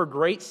prerequisite for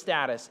great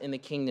status in the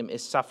kingdom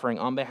is suffering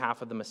on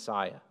behalf of the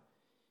Messiah.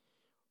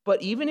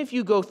 But even if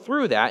you go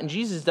through that, and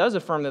Jesus does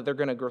affirm that they're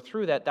going to go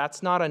through that,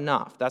 that's not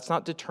enough. That's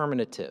not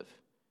determinative.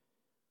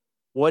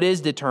 What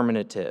is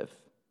determinative?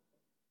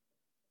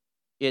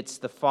 It's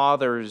the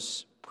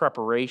Father's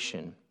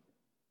preparation.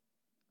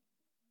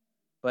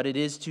 But it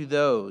is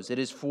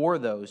for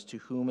those to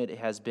whom it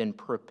has been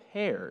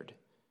prepared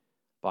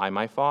by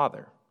my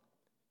Father.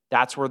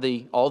 That's where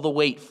all the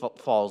weight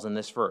falls in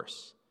this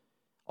verse.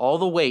 All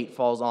the weight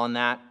falls on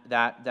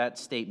that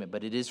statement.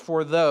 But it is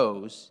for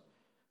those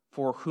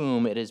for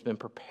whom it has been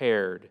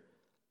prepared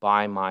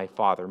by my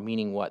Father.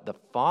 Meaning what? The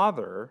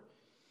Father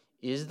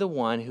is the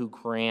one who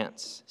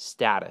grants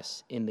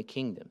status in the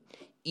kingdom.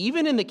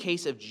 Even in the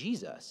case of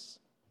Jesus.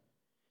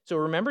 So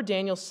remember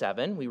Daniel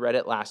 7, we read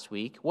it last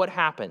week. What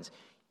happens?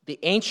 The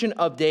Ancient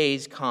of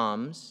Days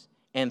comes,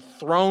 and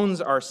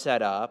thrones are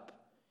set up,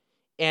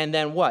 and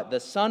then what? The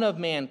Son of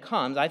Man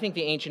comes. I think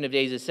the Ancient of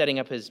Days is setting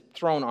up his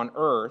throne on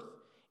earth,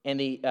 and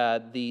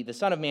the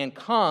Son of Man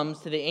comes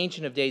to the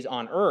Ancient of Days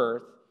on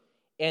earth,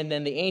 and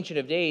then the Ancient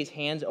of Days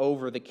hands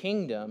over the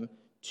kingdom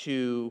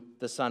to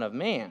the Son of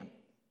Man.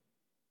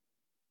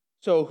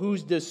 So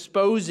who's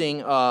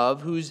disposing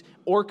of, who's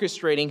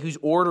orchestrating, who's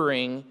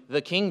ordering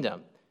the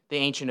kingdom? The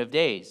Ancient of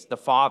Days, the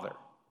Father.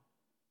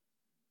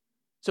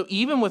 So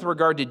even with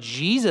regard to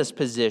Jesus'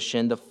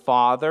 position, the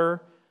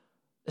Father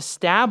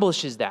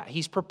establishes that.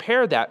 He's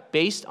prepared that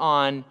based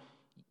on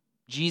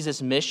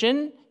Jesus'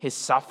 mission, his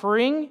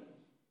suffering,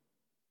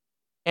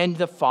 and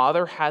the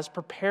Father has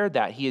prepared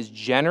that. He has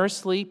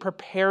generously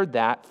prepared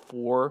that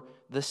for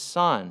the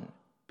Son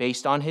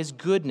based on his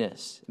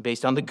goodness,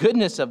 based on the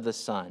goodness of the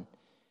Son.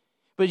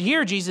 But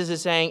here Jesus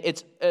is saying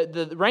it's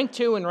the rank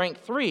 2 and rank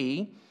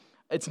 3,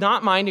 it's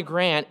not mine to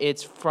grant,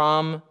 it's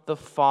from the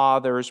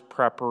Father's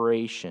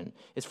preparation.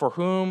 It's for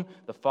whom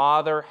the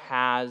Father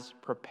has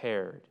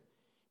prepared.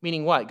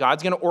 Meaning what?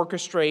 God's going to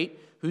orchestrate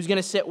who's going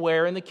to sit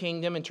where in the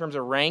kingdom in terms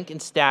of rank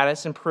and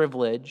status and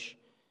privilege.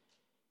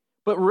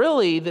 But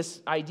really,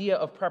 this idea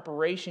of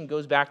preparation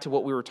goes back to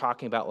what we were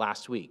talking about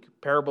last week,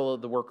 parable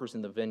of the workers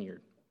in the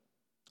vineyard.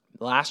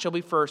 The last shall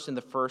be first and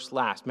the first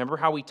last. Remember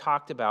how we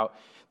talked about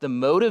the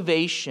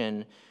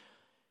motivation.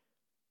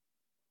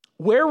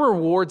 Where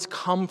rewards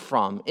come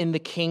from in the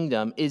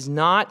kingdom is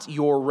not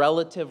your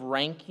relative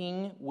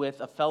ranking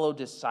with a fellow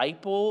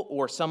disciple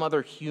or some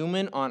other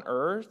human on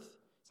earth.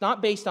 It's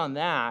not based on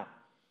that.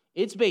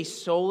 It's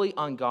based solely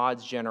on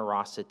God's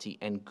generosity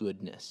and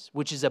goodness,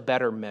 which is a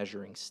better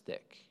measuring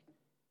stick.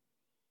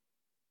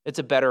 It's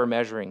a better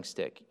measuring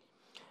stick.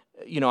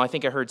 I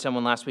think I heard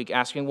someone last week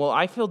asking, well,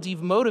 I feel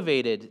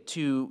demotivated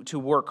to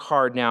work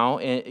hard now,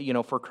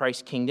 for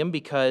Christ's kingdom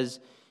because,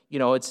 the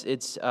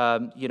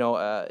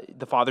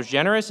Father's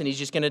generous and he's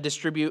just going to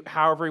distribute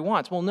however he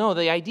wants. Well, no,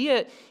 the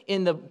idea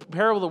in the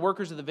parable of the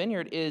workers of the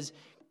vineyard is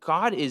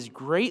God is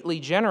greatly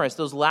generous.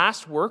 Those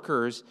last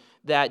workers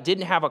that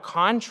didn't have a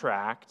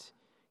contract,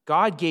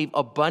 God gave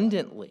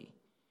abundantly.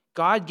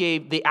 God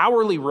gave the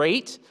hourly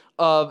rate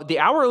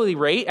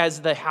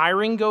as the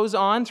hiring goes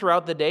on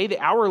throughout the day, the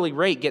hourly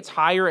rate gets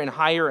higher and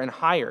higher and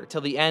higher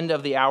till the end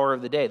of the hour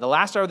of the day. The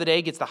last hour of the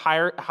day gets the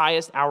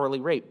highest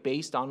hourly rate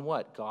based on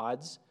what?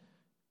 God's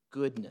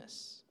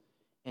goodness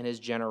and his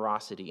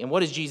generosity. And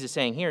what is Jesus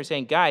saying here? He's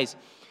saying, guys,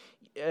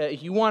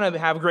 if you want to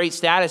have great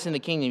status in the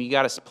kingdom, you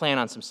got to plan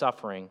on some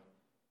suffering.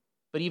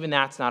 But even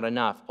that's not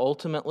enough.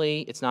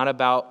 Ultimately, it's not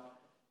about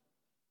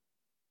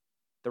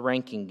the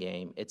ranking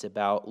game. It's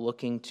about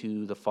looking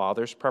to the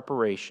Father's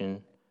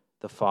preparation,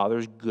 the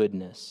Father's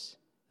goodness,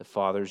 the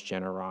Father's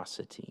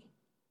generosity.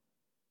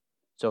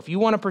 So if you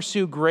want to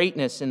pursue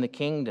greatness in the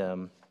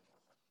kingdom,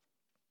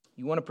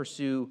 you want to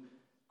pursue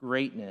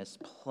greatness,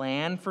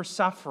 plan for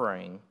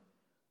suffering,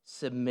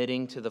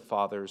 submitting to the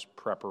Father's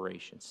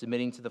preparation,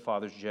 submitting to the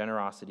Father's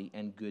generosity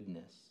and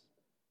goodness.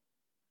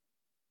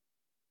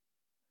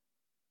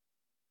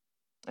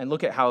 And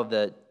look at how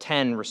the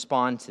 10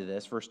 respond to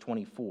this, verse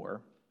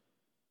 24.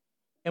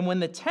 And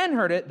when the 10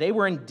 heard it, they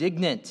were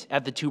indignant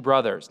at the two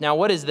brothers. Now,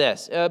 what is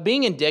this?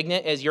 Being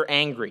indignant is you're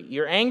angry.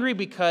 You're angry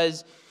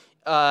because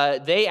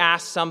they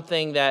asked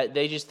something that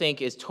they just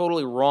think is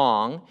totally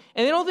wrong.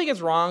 And they don't think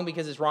it's wrong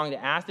because it's wrong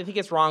to ask. They think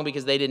it's wrong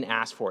because they didn't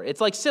ask for it.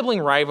 It's like sibling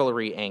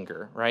rivalry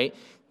anger, right?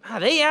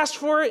 They asked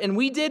for it and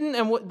we didn't,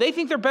 and they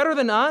think they're better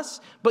than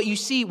us. But you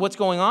see what's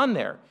going on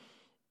there.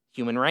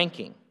 Human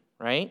ranking,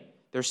 right?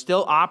 They're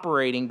still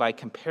operating by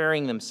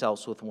comparing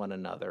themselves with one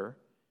another.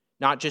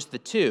 Not just the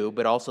 2,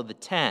 but also the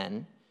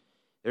 10.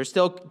 They're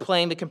still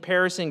playing the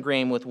comparison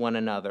game with one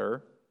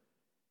another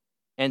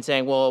and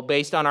saying, well,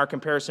 based on our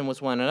comparison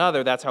with one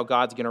another, that's how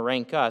God's going to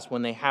rank us,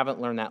 when they haven't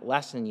learned that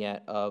lesson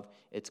yet of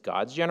it's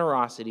God's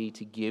generosity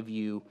to give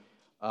you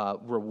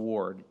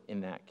reward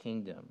in that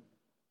kingdom.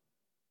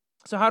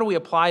 So how do we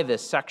apply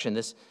this section,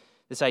 this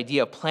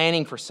idea of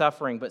planning for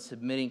suffering but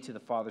submitting to the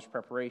Father's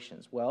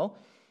preparations? Well,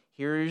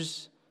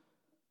 here's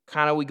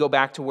kind of we go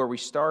back to where we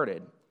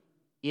started.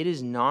 It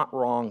is not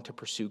wrong to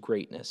pursue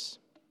greatness.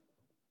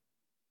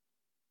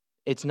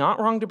 It's not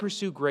wrong to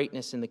pursue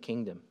greatness in the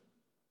kingdom.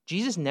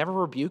 Jesus never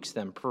rebukes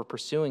them for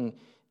pursuing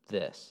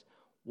this.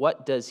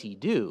 What does he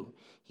do?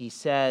 He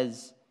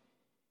says,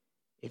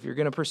 if you're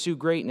going to pursue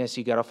greatness,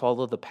 you got to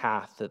follow the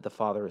path that the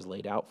Father has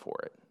laid out for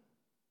it.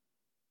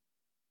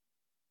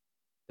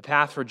 The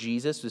path for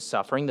Jesus is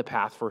suffering. The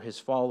path for his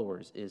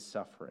followers is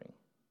suffering.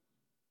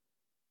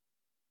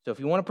 So if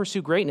you want to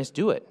pursue greatness,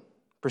 do it.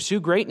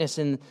 Pursue greatness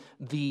in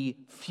the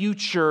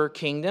future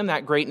kingdom.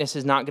 That greatness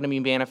is not going to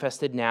be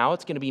manifested now.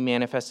 It's going to be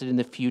manifested in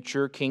the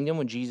future kingdom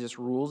when Jesus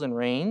rules and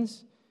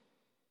reigns.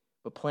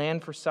 But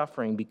plan for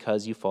suffering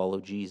because you follow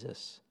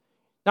Jesus.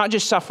 Not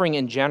just suffering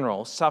in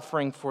general,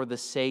 suffering for the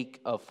sake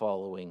of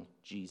following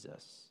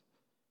Jesus.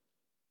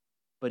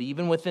 But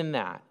even within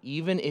that,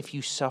 even if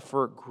you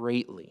suffer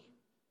greatly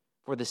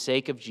for the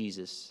sake of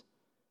Jesus,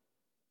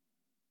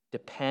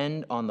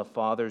 depend on the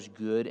Father's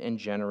good and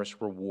generous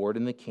reward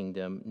in the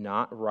kingdom,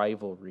 not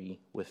rivalry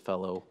with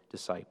fellow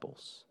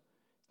disciples.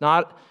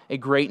 Not a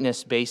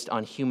greatness based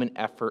on human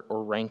effort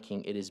or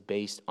ranking. It is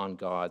based on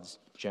God's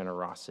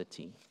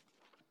generosity.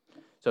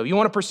 So if you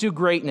want to pursue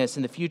greatness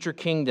in the future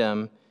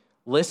kingdom,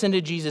 listen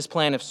to Jesus'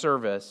 plan of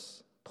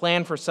service,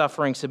 plan for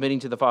suffering, submitting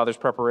to the Father's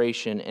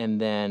preparation, and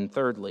then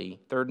thirdly,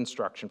 third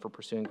instruction for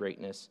pursuing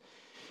greatness,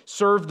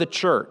 serve the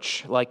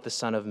church like the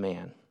Son of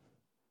Man.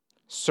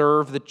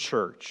 Serve the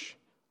church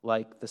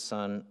like the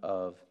Son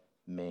of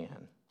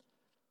Man.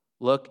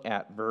 Look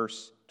at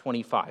verse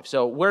 25.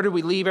 So where do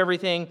we leave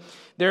everything?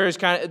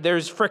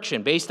 There's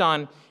friction based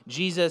on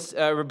James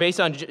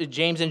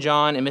and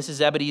John and Mrs.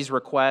 Zebedee's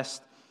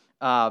request.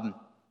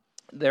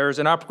 There's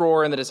an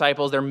uproar in the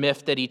disciples. They're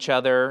miffed at each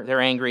other.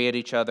 They're angry at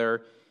each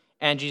other.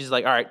 And Jesus is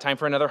like, all right, time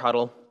for another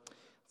huddle.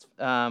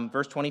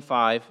 Verse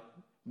 25.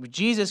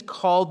 Jesus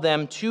called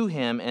them to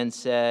him and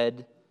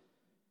said,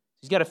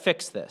 he's got to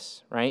fix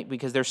this, right?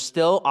 Because they're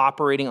still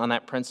operating on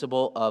that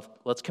principle of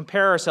let's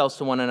compare ourselves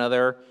to one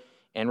another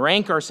and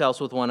rank ourselves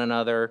with one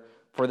another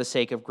for the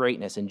sake of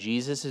greatness. And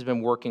Jesus has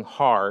been working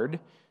hard.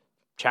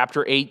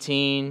 Chapter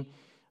 18,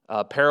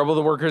 parable of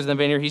the workers in the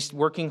vineyard, he's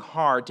working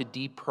hard to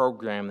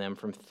deprogram them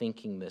from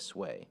thinking this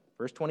way.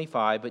 Verse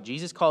 25, but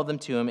Jesus called them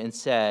to him and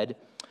said,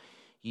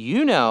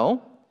 You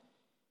know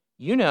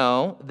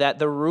that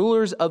the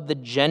rulers of the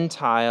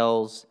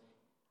Gentiles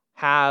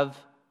have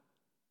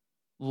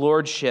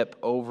lordship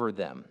over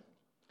them,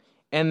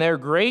 and their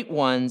great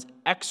ones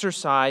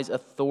exercise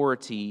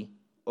authority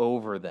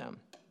over them.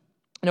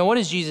 Now, what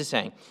is Jesus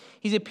saying?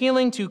 He's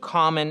appealing to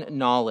common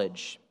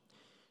knowledge.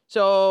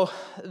 So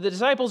the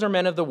disciples are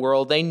men of the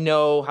world. They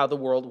know how the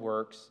world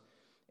works.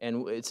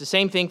 And it's the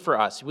same thing for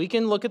us. We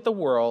can look at the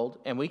world,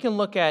 and we can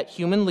look at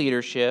human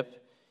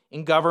leadership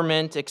in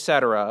government,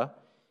 etc.,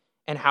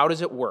 and how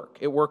does it work?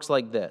 It works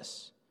like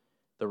this.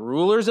 The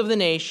rulers of the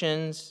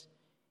nations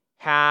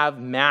have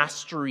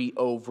mastery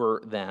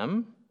over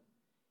them,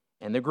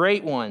 and the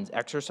great ones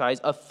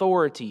exercise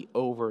authority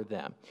over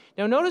them.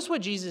 Now, notice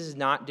what Jesus is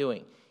not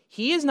doing.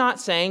 He is not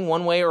saying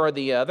one way or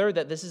the other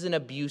that this is an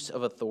abuse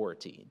of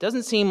authority. It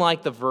doesn't seem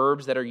like the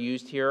verbs that are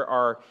used here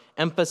are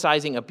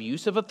emphasizing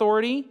abuse of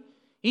authority.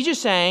 He's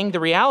just saying the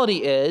reality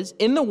is,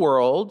 in the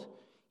world,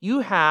 you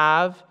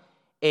have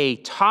a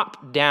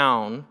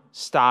top-down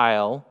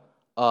style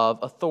of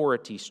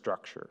authority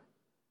structure.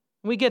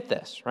 We get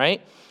this,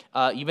 right?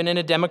 Even in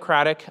a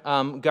democratic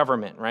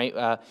government,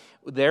 right?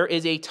 There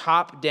is a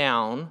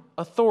top-down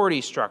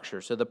authority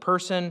structure. So the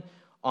person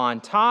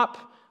on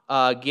top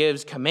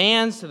gives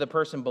commands to the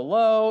person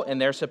below, and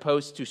they're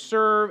supposed to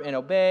serve and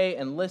obey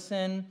and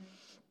listen.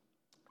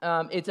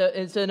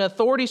 It's an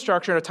authority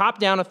structure. A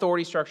top-down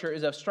authority structure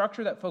is a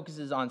structure that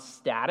focuses on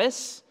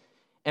status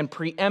and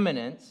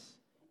preeminence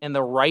and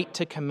the right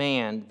to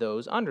command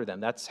those under them.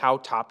 That's how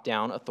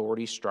top-down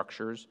authority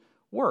structures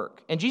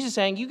work. And Jesus is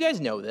saying, you guys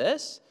know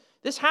this.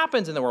 This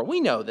happens in the world. We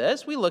know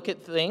this. We look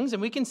at things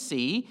and we can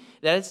see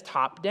that it's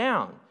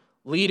top-down.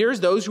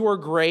 Leaders, those who are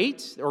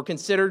great or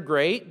considered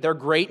great, their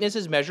greatness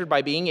is measured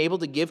by being able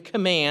to give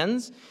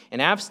commands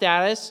and have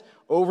status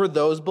over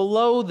those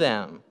below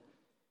them.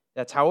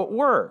 That's how it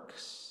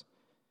works.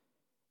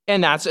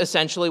 And that's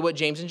essentially what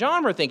James and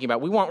John were thinking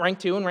about. We want rank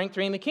 2 and rank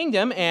 3 in the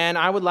kingdom, and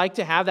I would like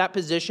to have that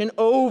position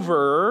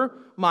over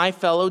my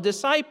fellow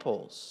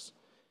disciples.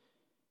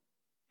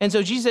 And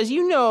so Jesus says,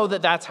 you know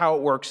that that's how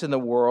it works in the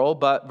world,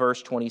 but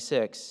verse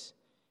 26,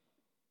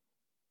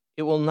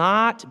 it will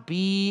not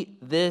be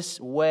this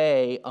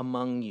way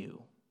among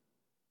you.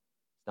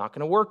 It's not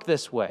going to work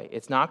this way.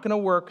 It's not going to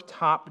work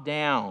top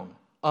down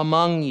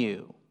among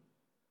you.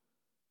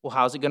 Well,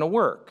 how's it going to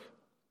work?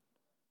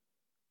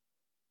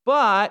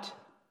 But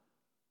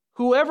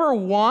whoever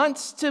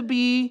wants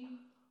among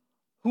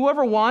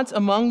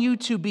you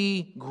to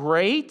be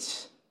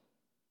great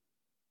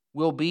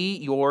will be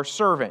your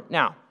servant.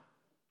 Now,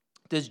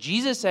 does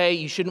Jesus say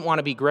you shouldn't want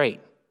to be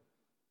great?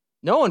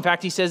 No, in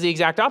fact, he says the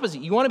exact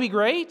opposite. You want to be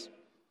great?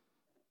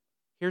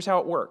 Here's how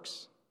it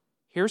works.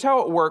 Here's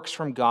how it works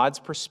from God's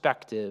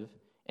perspective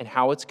and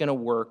how it's going to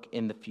work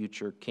in the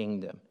future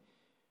kingdom.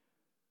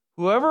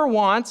 Whoever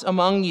wants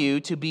among you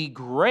to be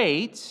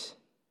great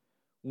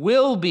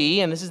will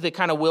be, and this is the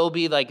kind of will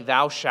be like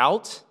thou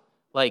shalt,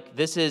 like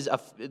this is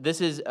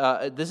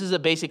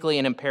basically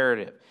an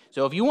imperative.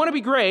 So if you want to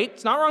be great,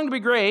 it's not wrong to be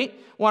great,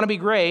 want to be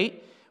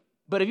great,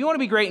 but if you want to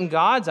be great in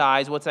God's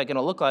eyes, what's that going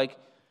to look like?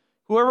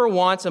 Whoever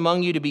wants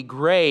among you to be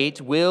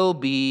great will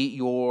be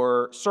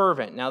your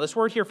servant. Now, this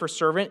word here for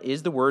servant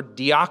is the word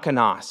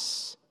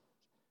diakonos,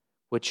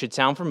 which should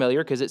sound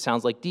familiar because it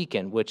sounds like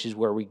deacon, which is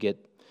where we get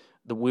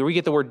the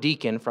word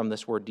deacon from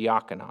this word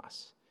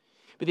diakonos.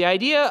 But the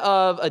idea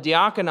of a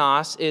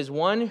diakonos is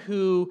one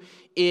who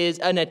is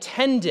an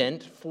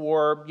attendant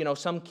for,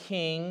 some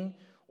king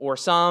or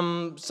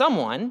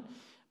someone.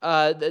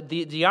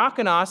 The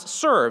diakonos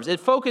serves.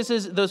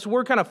 This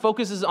word kind of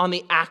focuses on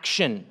the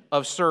action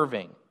of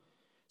serving.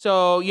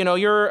 So,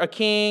 you're a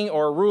king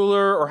or a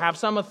ruler or have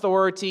some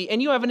authority,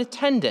 and you have an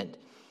attendant.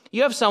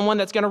 You have someone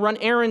that's going to run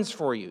errands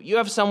for you. You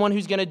have someone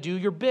who's going to do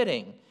your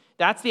bidding.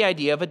 That's the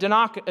idea of a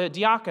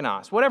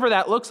diakonos, whatever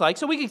that looks like.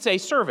 So we could say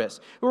service.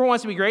 Whoever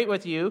wants to be great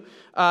with you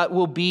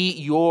will be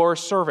your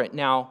servant.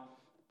 Now,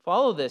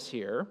 follow this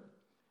here.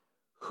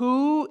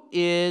 Who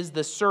is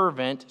the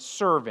servant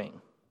serving?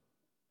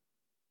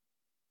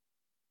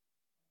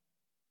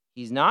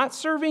 He's not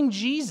serving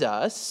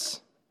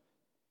Jesus.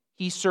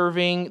 He's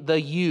serving the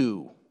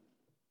you,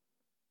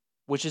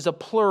 which is a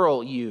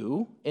plural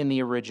you in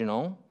the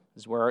original.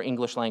 This is where our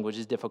English language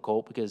is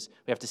difficult because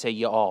we have to say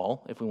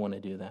y'all if we want to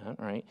do that,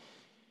 right?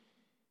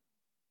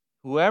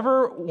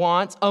 Whoever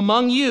wants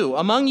among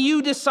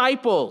you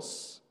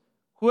disciples,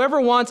 whoever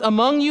wants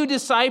among you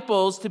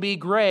disciples to be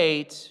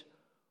great,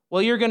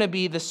 well, you're going to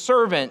be the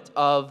servant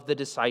of the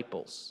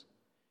disciples.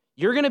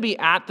 You're going to be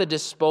at the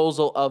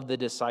disposal of the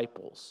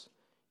disciples.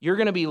 You're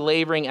going to be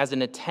laboring as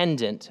an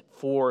attendant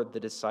for the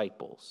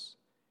disciples.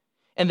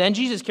 And then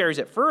Jesus carries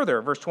it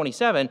further, verse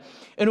 27,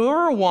 and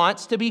whoever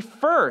wants to be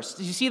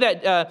first. You see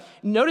that,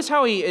 notice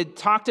how he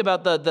talked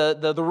about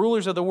the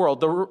rulers of the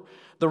world.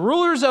 The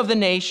rulers of the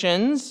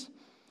nations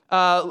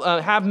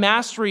have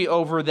mastery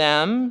over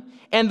them,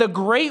 and the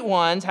great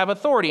ones have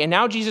authority. And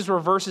now Jesus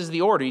reverses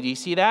the order. Do you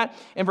see that?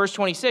 In verse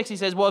 26, he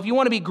says, well, if you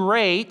want to be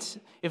great,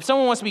 if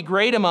someone wants to be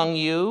great among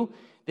you,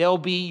 they'll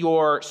be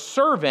your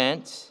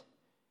servant.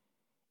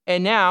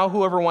 And now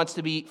whoever wants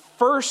to be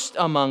first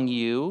among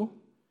you,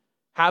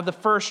 have the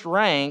first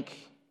rank,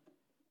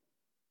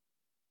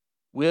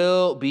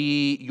 will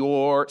be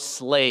your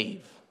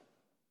slave.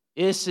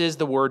 This is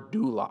the word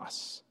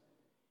doulos.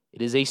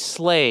 It is a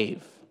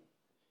slave.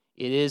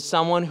 It is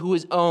someone who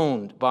is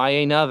owned by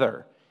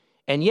another.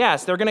 And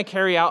yes, they're going to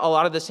carry out a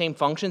lot of the same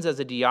functions as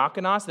a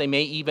diakonos.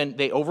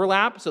 They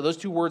overlap, so those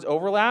two words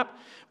overlap.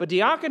 But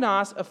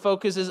diakonos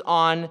focuses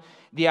on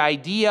the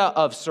idea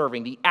of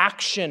serving, the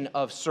action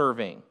of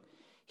serving.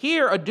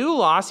 Here, a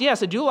doulos,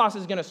 yes, a doulos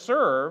is going to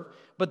serve,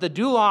 but the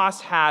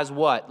doulos has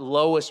what?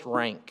 Lowest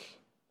rank.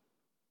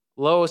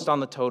 Lowest on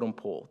the totem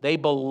pole. They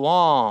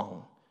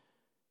belong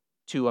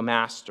to a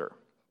master.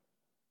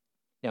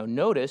 Now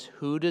notice,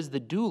 who does the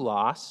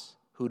doulos,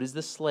 who does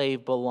the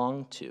slave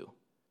belong to?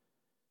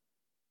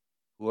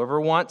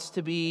 Whoever wants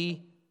to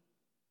be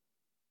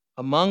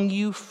among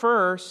you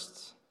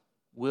first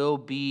will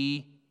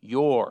be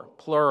your,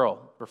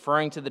 plural,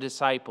 referring to the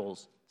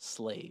disciples,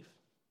 slave.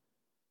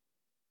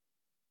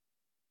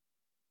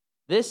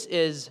 This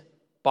is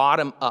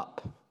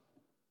bottom-up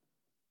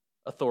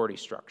authority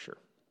structure.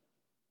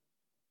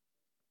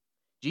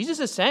 Jesus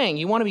is saying,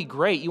 you want to be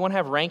great, you want to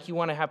have rank, you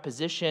want to have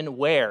position,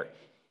 where?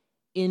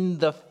 In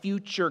the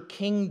future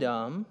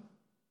kingdom.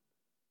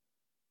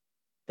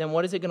 Then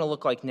what is it going to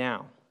look like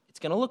now? It's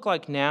going to look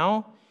like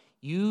now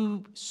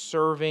you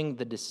serving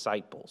the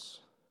disciples.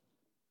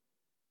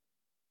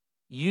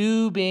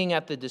 You being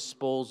at the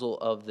disposal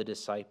of the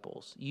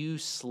disciples. You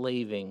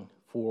slaving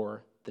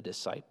for the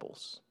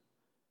disciples.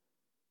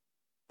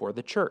 For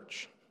the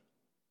church.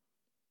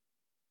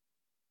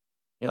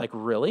 You're like,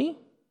 really?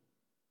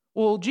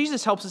 Well,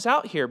 Jesus helps us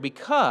out here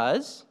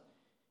because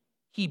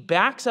he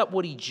backs up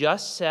what he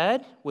just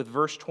said with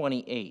verse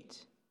 28.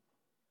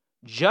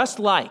 Just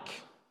like.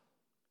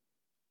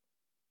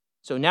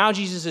 So now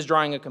Jesus is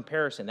drawing a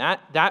comparison.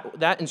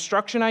 That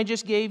instruction I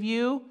just gave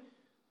you,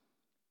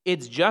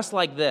 it's just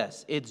like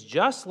this. It's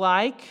just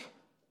like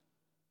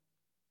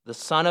the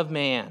Son of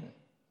Man.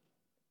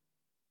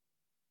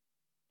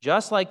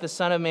 Just like the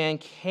Son of Man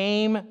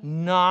came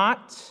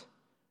not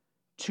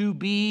to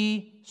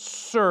be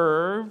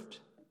served,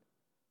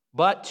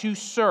 but to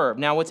serve.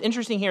 Now, what's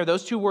interesting here,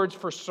 those two words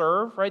for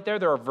serve right there,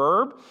 they're a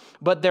verb,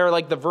 but they're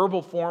like the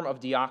verbal form of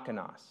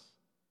diakonos.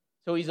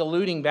 So he's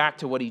alluding back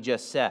to what he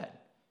just said.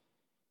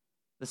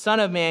 The Son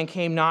of Man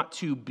came not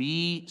to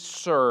be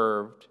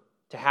served,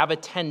 to have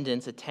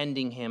attendants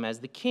attending him as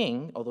the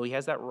king, although he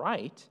has that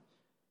right,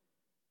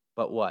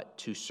 but what?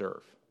 To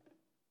serve.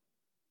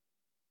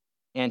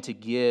 And to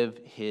give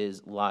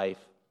his life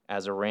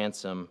as a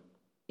ransom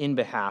in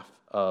behalf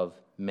of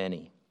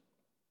many.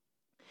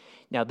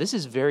 Now, this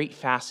is very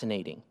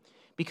fascinating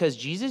because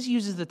Jesus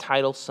uses the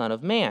title Son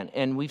of Man.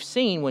 And we've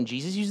seen when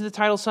Jesus uses the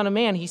title Son of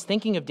Man, he's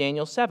thinking of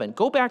Daniel 7.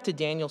 Go back to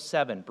Daniel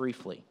 7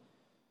 briefly.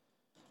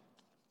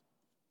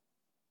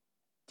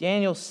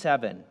 Daniel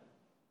 7.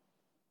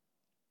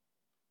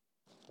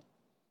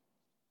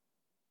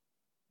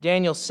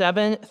 Daniel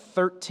 7,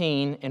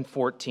 13, and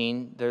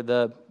 14. They're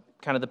the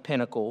kind of the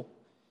pinnacle.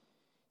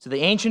 So the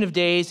Ancient of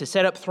Days has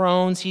set up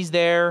thrones. He's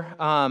there.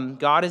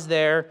 God is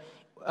there.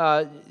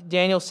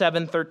 Daniel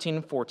 7, 13,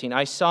 and 14.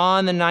 I saw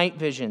in the night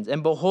visions,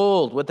 and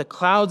behold, with the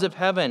clouds of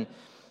heaven,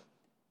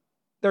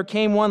 there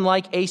came one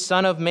like a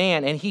son of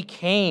man, and he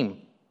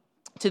came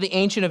to the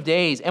Ancient of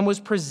Days and was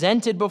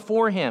presented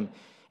before him.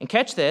 And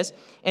catch this,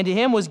 and to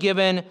him was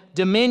given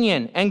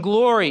dominion and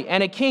glory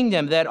and a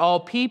kingdom that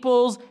all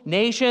peoples,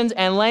 nations,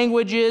 and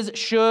languages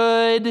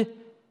should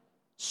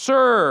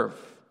serve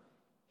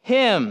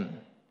him.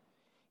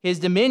 His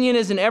dominion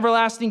is an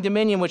everlasting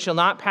dominion which shall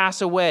not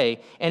pass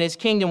away, and his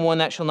kingdom one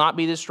that shall not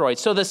be destroyed.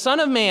 So the Son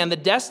of Man, the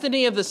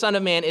destiny of the Son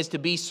of Man is to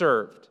be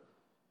served.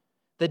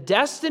 The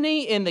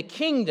destiny in the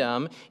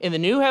kingdom, in the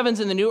new heavens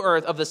and the new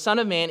earth of the Son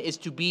of Man is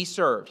to be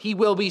served. He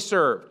will be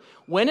served.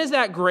 When is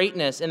that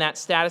greatness and that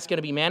status going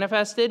to be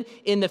manifested?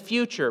 In the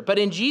future. But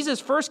in Jesus'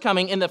 first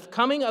coming, in the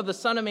coming of the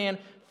Son of Man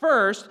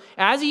first,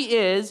 as he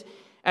is,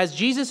 as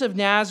Jesus of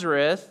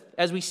Nazareth,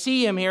 as we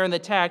see him here in the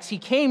text, he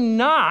came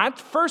not,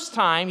 first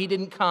time, he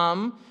didn't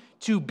come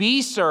to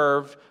be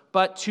served,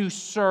 but to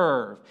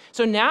serve.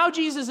 So now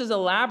Jesus is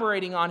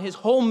elaborating on his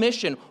whole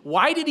mission.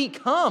 Why did he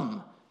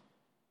come?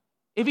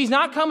 If he's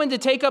not coming to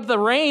take up the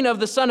reign of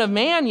the Son of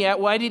Man yet,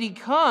 why did he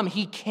come?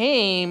 He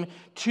came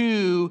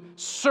to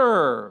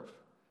serve.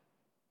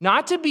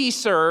 Not to be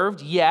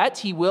served yet,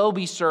 he will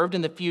be served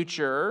in the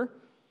future,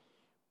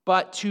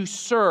 but to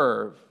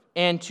serve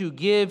and to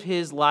give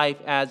his life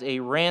as a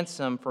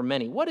ransom for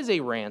many. What is a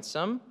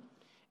ransom?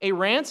 A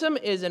ransom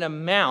is an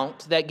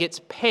amount that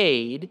gets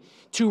paid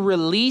to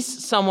release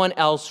someone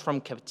else from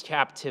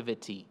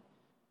captivity.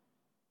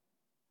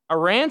 A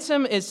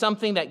ransom is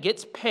something that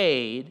gets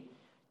paid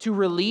to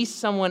release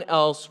someone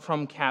else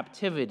from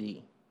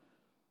captivity.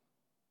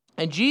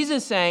 And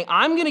Jesus is saying,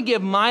 I'm going to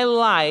give my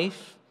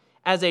life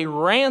as a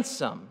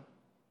ransom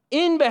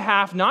in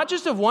behalf not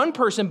just of one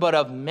person, but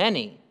of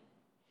many.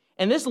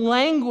 And this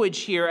language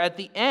here at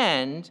the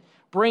end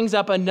brings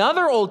up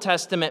another Old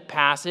Testament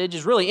passage.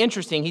 It's really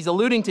interesting. He's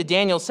alluding to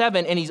Daniel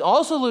 7, and he's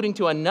also alluding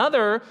to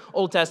another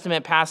Old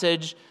Testament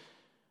passage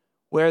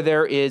where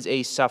there is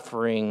a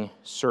suffering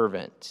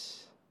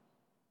servant.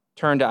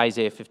 Turn to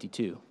Isaiah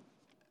 52.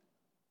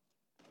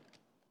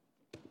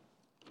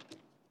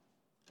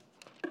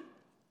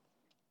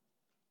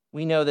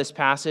 We know this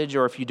passage,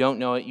 or if you don't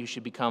know it, you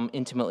should become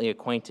intimately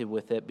acquainted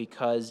with it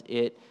because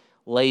it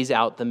lays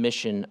out the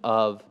mission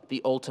of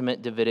the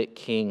ultimate Davidic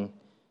king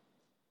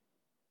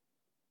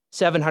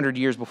 700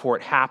 years before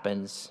it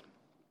happens.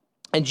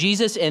 And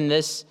Jesus in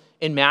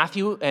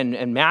Matthew,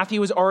 and Matthew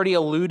has already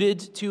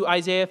alluded to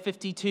Isaiah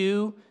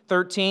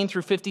 52:13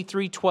 through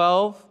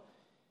 53:12,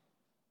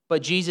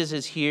 but Jesus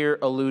is here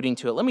alluding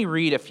to it. Let me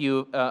read a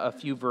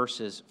few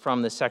verses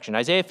from this section.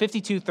 Isaiah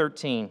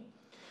 52:13.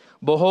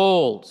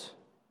 Behold,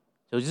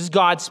 so this is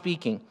God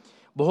speaking.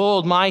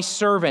 Behold, my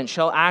servant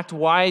shall act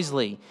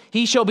wisely.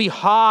 He shall be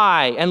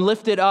high and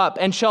lifted up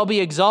and shall be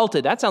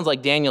exalted. That sounds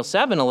like Daniel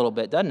 7 a little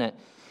bit, doesn't it?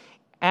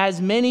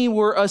 As many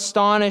were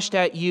astonished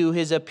at you,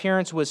 his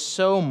appearance was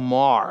so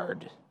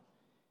marred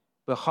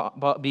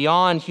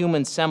beyond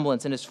human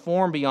semblance, and his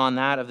form beyond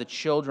that of the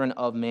children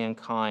of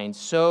mankind.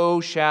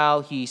 So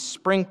shall he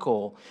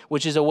sprinkle,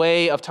 which is a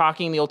way of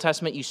talking in the Old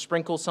Testament. You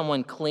sprinkle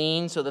someone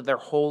clean so that they're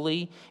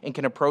holy and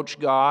can approach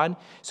God.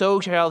 So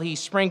shall he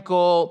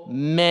sprinkle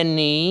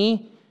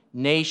many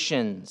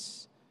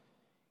nations.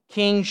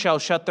 Kings shall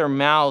shut their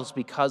mouths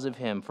because of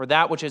him. For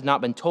that which has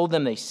not been told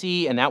them they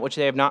see, and that which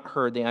they have not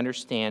heard they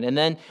understand. And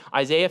then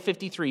Isaiah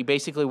 53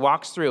 basically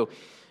walks through.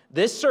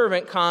 This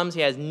servant comes,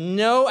 he has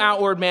no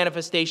outward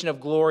manifestation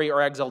of glory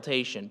or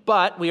exaltation.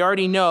 But we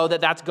already know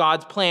that that's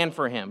God's plan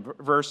for him.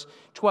 Verse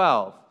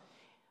 12,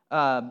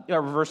 or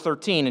verse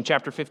 13 in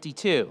chapter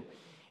 52.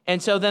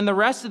 And so then the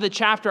rest of the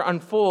chapter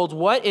unfolds.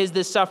 What is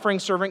this suffering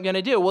servant going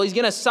to do? Well, he's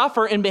going to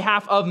suffer in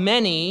behalf of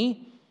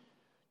many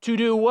to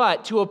do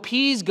what? To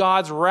appease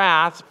God's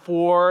wrath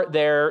for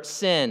their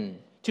sin,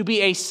 to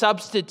be a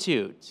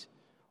substitute,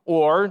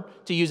 or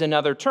to use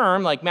another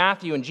term like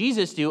Matthew and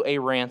Jesus do, a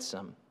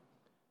ransom.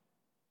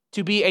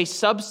 To be a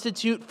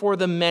substitute for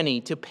the many,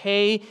 to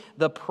pay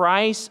the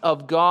price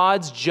of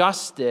God's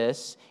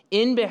justice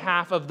in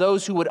behalf of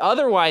those who would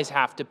otherwise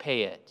have to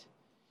pay it.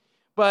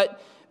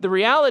 But the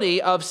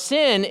reality of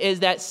sin is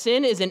that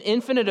sin is an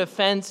infinite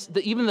offense.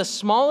 Even the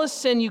smallest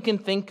sin you can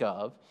think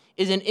of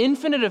is an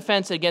infinite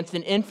offense against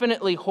an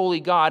infinitely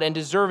holy God and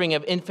deserving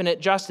of infinite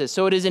justice.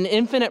 So it is an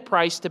infinite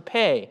price to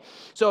pay.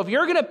 So if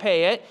you're going to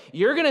pay it,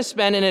 you're going to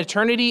spend an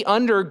eternity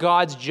under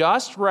God's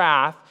just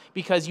wrath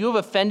because you have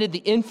offended the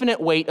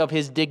infinite weight of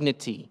his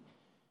dignity.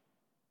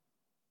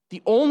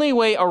 The only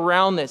way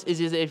around this is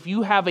if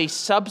you have a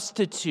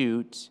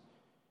substitute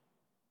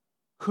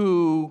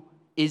who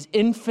is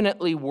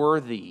infinitely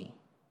worthy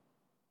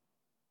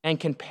and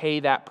can pay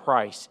that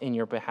price in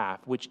your behalf,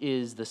 which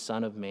is the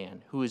Son of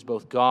Man, who is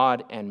both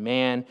God and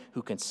man,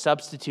 who can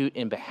substitute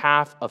in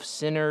behalf of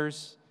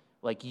sinners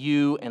like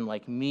you and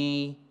like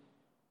me.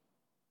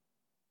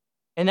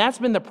 And that's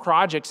been the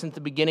project since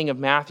the beginning of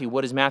Matthew.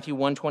 What does Matthew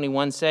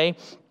 1:21 say?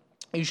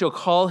 You shall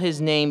call his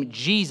name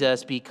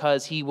Jesus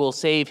because he will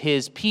save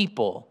his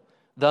people,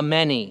 the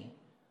many,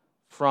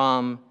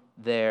 from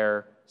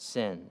their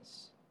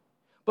sins.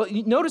 But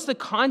notice the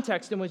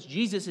context in which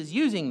Jesus is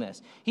using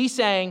this. He's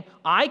saying,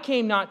 I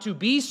came not to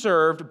be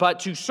served, but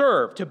to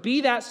serve, to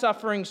be that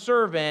suffering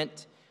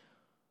servant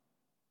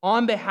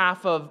on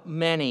behalf of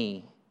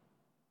many.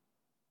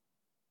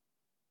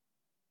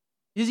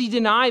 Does he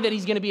deny that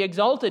he's going to be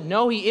exalted?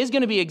 No, he is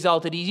going to be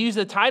exalted. He used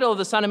the title of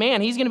the Son of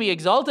Man. He's going to be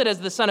exalted as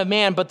the Son of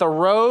Man, but the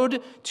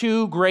road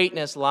to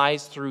greatness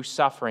lies through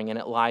suffering, and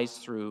it lies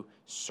through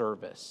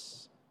service.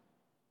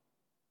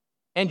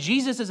 And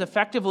Jesus is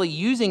effectively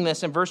using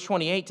this in verse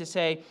 28 to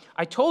say,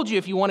 I told you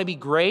if you want to be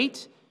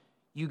great,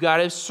 you got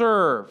to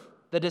serve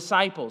the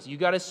disciples. You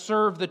got to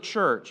serve the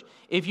church.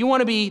 If you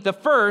want to be the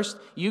first,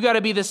 you got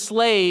to be the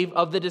slave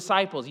of the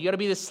disciples. You got to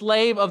be the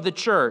slave of the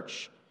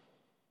church.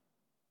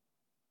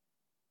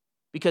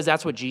 Because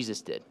that's what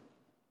Jesus did.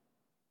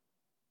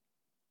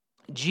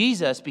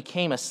 Jesus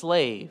became a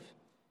slave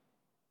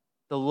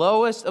the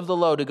lowest of the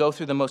low, to go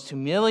through the most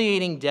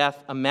humiliating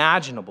death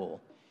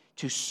imaginable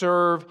to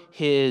serve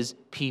his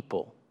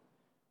people,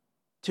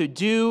 to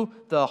do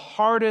the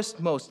hardest,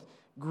 most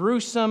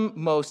gruesome,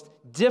 most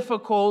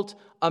difficult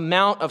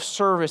amount of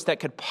service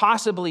that could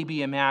possibly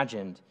be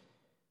imagined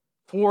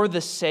for the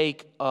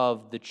sake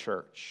of the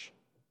church,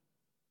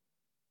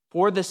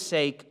 for the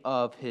sake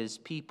of his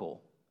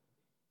people.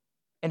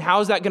 And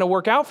how is that going to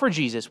work out for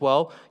Jesus?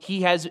 Well,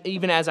 he has,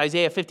 even as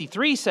Isaiah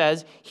 53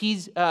 says,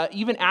 he's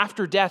even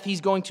after death,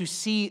 he's going to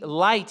see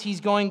light.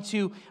 He's going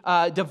to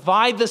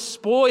divide the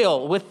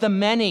spoil with the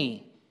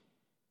many.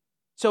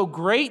 So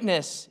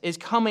greatness is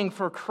coming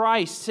for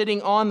Christ,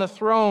 sitting on the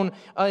throne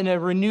in a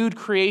renewed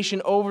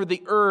creation over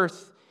the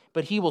earth,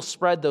 but he will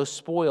spread those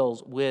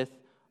spoils with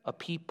a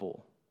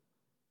people.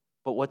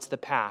 But what's the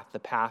path?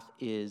 The path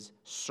is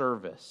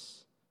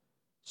service.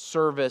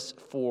 Service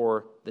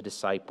for the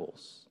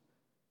disciples.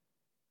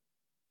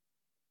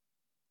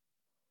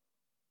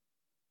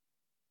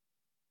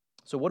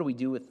 So what do we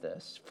do with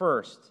this?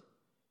 First,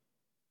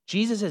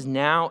 Jesus has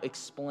now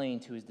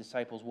explained to his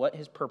disciples what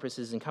his purpose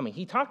is in coming.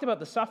 He talked about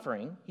the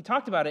suffering. He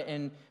talked about it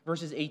in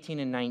verses 18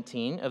 and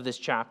 19 of this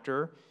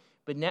chapter.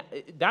 But now,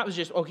 that was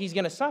just, he's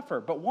going to suffer.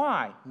 But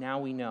why? Now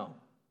we know.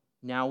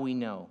 Now we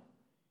know.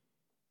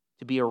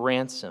 To be a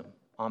ransom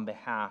on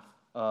behalf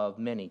of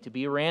many. To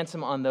be a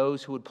ransom on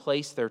those who would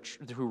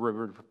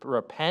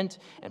repent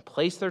and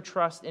place their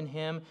trust in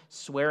him,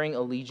 swearing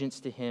allegiance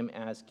to him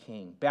as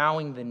king,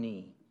 bowing the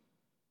knee.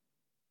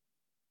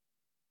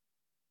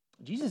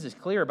 Jesus is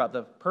clear about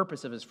the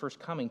purpose of his first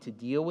coming, to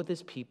deal with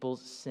his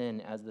people's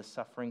sin as the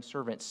suffering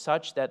servant,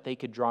 such that they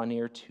could draw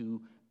near to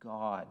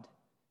God.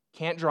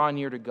 Can't draw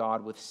near to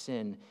God with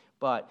sin,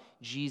 but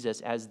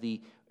Jesus, as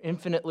the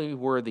infinitely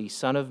worthy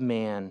Son of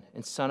Man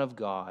and Son of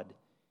God,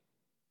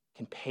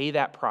 can pay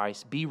that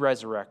price, be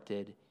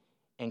resurrected,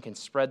 and can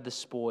spread the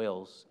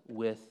spoils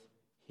with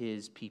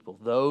his people,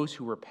 those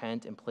who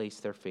repent and place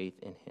their faith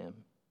in him.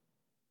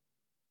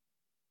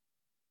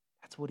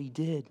 That's what he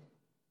did.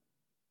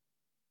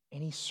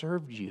 And he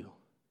served you.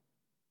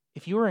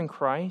 If you are in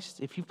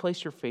Christ, if you've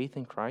placed your faith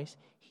in Christ,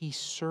 he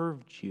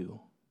served you.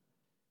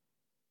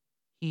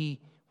 He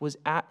was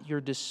at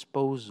your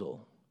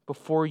disposal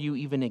before you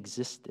even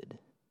existed.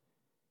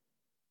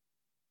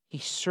 He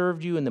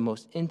served you in the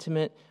most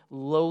intimate,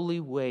 lowly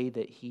way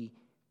that he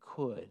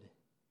could.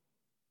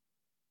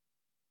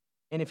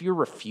 And if you're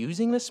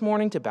refusing this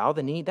morning to bow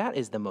the knee, that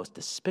is the most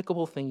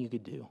despicable thing you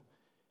could do.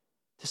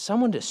 To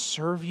someone to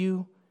serve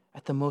you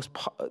at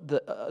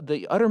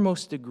the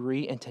uttermost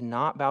degree and to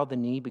not bow the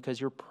knee because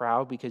you're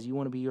proud, because you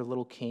want to be your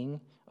little king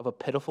of a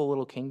pitiful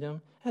little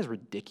kingdom, that is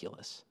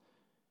ridiculous.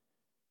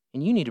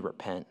 And you need to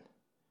repent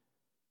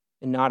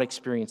and not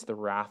experience the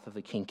wrath of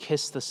the king.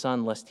 Kiss the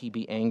Son, lest he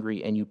be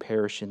angry and you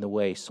perish in the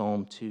way,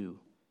 Psalm 2.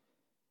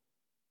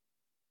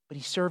 But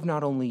he served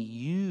not only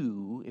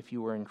you, if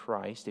you were in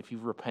Christ, if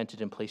you've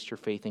repented and placed your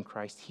faith in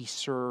Christ, he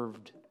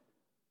served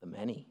the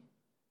many.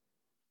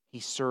 He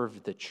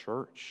served the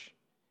church.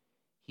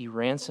 He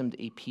ransomed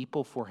a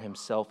people for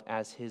himself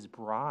as his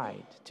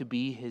bride, to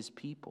be his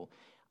people.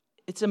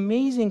 It's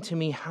amazing to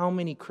me how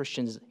many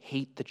Christians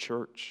hate the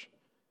church.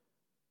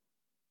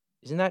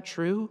 Isn't that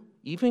true?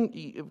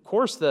 Even, of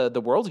course,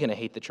 the world's going to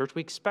hate the church.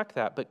 We expect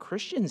that. But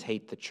Christians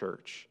hate the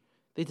church.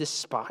 They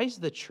despise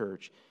the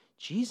church.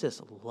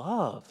 Jesus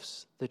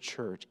loves the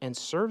church and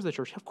serves the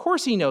church. Of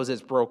course he knows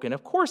it's broken.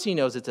 Of course he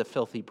knows it's a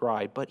filthy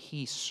bride. But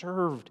he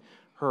served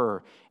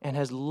her and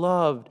has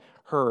loved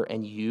her.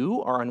 And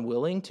you are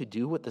unwilling to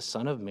do what the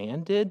Son of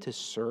Man did, to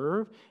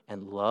serve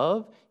and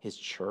love his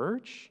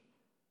church?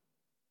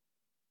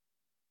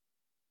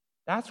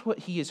 That's what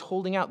he is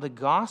holding out. The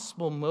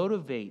gospel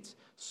motivates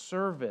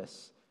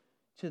service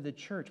to the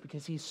church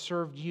because he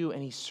served you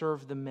and he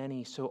served the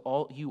many.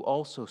 So you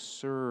also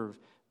serve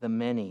the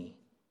many.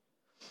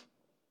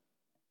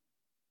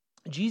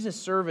 Jesus'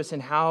 service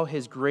and how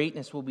his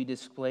greatness will be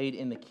displayed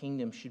in the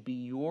kingdom should be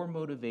your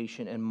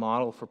motivation and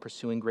model for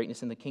pursuing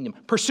greatness in the kingdom.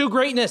 Pursue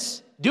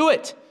greatness. Do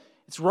it.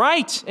 It's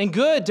right and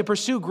good to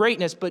pursue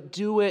greatness, but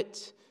do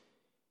it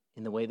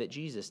in the way that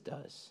Jesus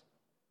does.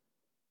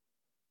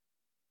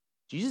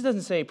 Jesus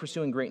doesn't say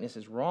pursuing greatness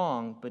is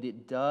wrong, but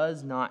it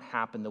does not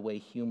happen the way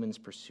humans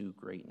pursue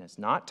greatness.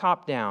 Not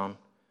top down,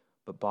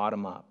 but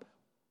bottom up.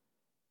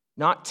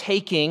 Not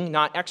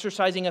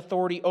exercising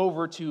authority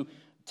over to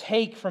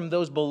take from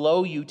those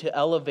below you to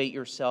elevate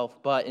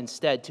yourself, but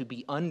instead to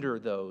be under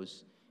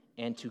those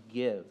and to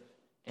give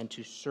and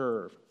to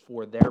serve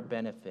for their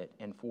benefit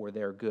and for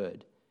their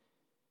good.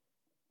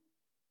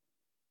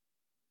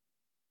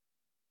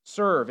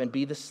 Serve and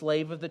be the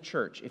slave of the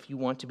church if you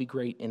want to be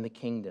great in the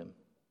kingdom.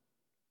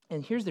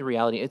 And here's the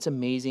reality. It's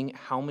amazing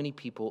how many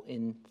people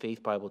in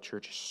Faith Bible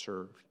Church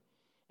serve.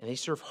 And they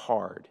serve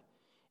hard.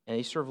 And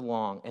they serve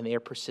long. And they are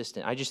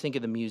persistent. I just think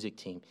of the music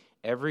team.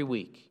 Every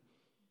week,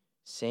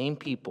 same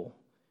people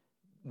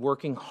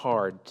working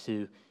hard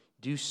to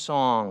do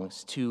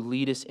songs, to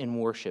lead us in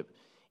worship.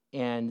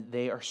 And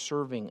they are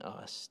serving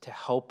us to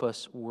help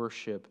us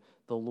worship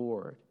the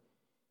Lord.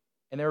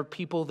 And there are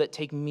people that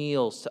take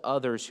meals to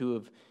others who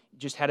have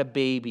just had a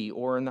baby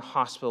or in the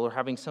hospital or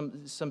having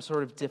some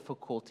sort of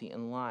difficulty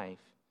in life.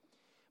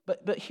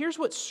 But here's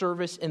what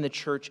service in the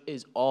church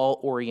is all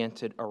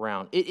oriented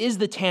around. It is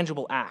the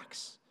tangible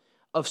acts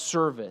of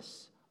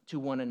service to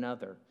one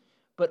another.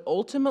 But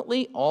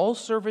ultimately, all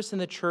service in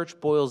the church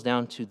boils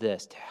down to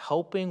this, to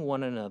helping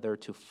one another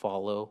to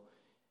follow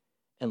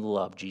and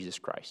love Jesus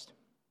Christ.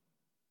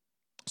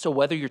 So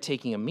whether you're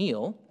taking a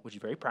meal, which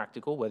is very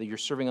practical, whether you're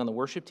serving on the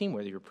worship team,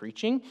 whether you're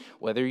preaching,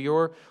 whether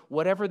you're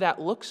whatever that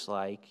looks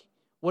like,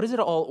 what is it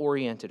all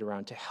oriented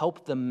around? To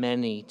help the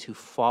many to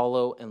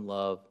follow and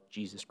love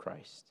Jesus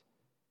Christ.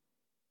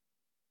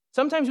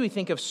 Sometimes we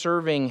think of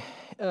serving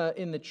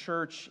in the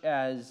church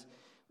as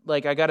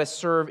like I got to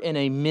serve in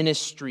a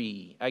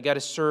ministry. I got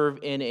to serve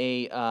in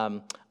a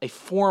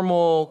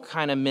formal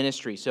kind of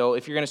ministry. So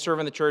if you're going to serve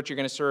in the church, you're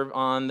going to serve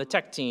on the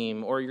tech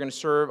team, or you're going to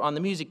serve on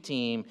the music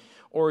team,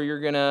 or you're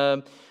going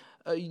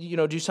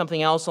to do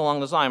something else along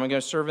those lines. I'm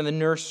going to serve in the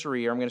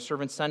nursery, or I'm going to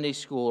serve in Sunday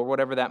school, or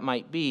whatever that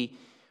might be.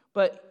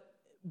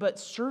 But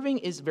serving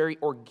is very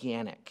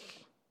organic.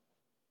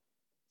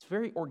 It's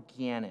very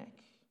organic.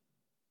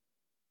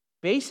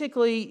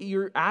 Basically,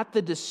 you're at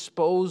the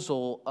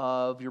disposal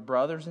of your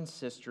brothers and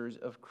sisters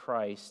of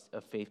Christ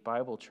of Faith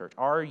Bible Church.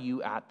 Are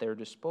you at their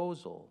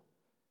disposal?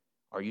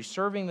 Are you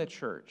serving the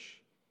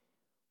church?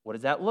 What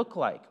does that look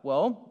like?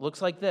 Well, it looks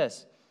like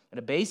this. At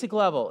a basic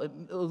level,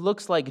 it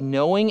looks like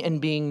knowing and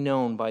being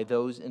known by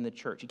those in the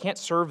church. You can't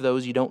serve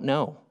those you don't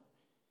know.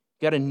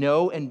 You got to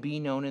know and be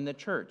known in the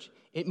church.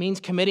 It means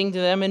committing to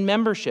them in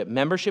membership.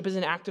 Membership is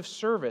an act of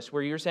service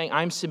where you're saying,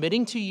 I'm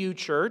submitting to you,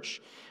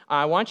 church.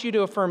 I want you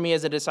to affirm me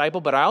as a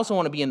disciple, but I also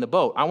want to be in the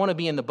boat. I want to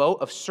be in the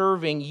boat of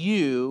serving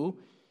you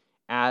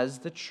as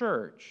the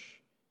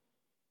church.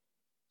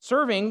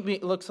 Serving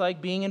looks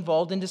like being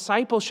involved in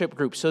discipleship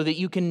groups so that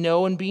you can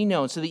know and be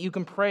known, so that you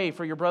can pray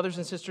for your brothers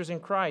and sisters in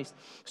Christ.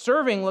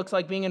 Serving looks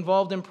like being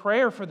involved in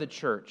prayer for the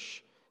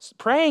church.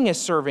 Praying is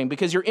serving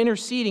because you're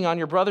interceding on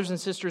your brothers and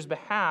sisters'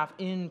 behalf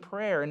in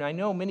prayer. And I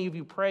know many of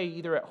you pray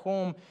either at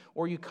home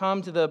or you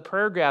come to the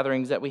prayer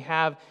gatherings that we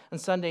have on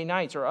Sunday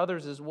nights or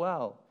others as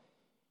well.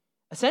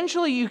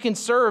 Essentially, you can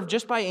serve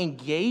just by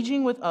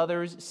engaging with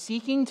others,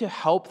 seeking to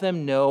help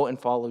them know and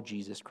follow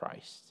Jesus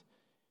Christ.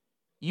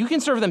 You can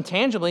serve them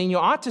tangibly, and you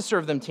ought to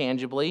serve them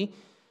tangibly,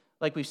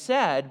 like we've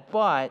said,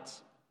 but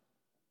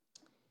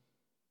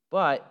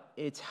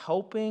it's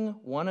helping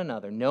one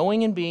another,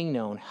 knowing and being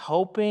known,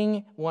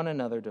 helping one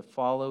another to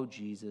follow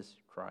Jesus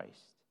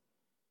Christ.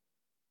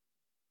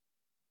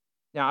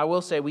 Now, I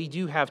will say we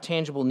do have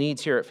tangible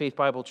needs here at Faith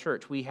Bible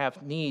Church. We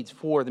have needs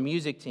for the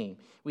music team.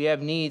 We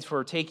have needs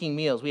for taking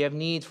meals. We have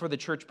needs for the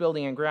church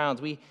building and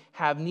grounds. We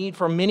have need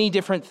for many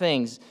different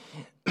things.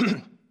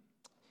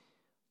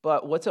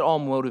 But what's it all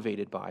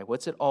motivated by?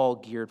 What's it all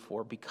geared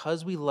for?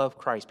 Because we love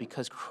Christ,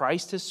 because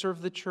Christ has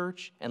served the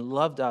church and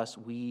loved us,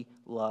 we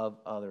love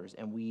others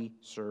and we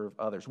serve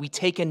others. We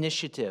take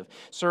initiative.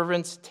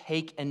 Servants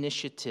take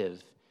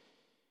initiative.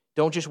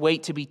 Don't just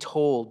wait to be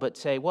told, but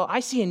say, well, I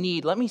see a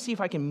need. Let me see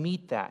if I can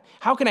meet that.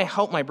 How can I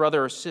help my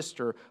brother or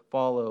sister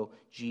follow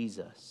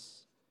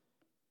Jesus?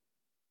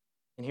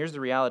 And here's the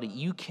reality.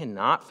 You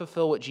cannot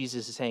fulfill what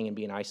Jesus is saying and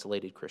be an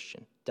isolated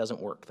Christian. It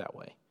doesn't work that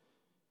way.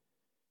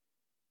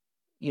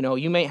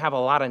 You may have a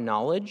lot of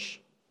knowledge.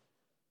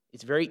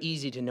 It's very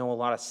easy to know a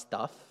lot of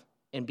stuff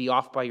and be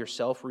off by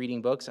yourself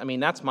reading books.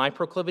 That's my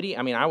proclivity.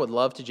 I would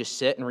love to just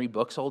sit and read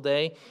books all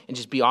day and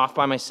just be off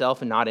by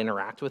myself and not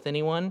interact with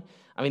anyone.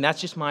 That's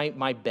just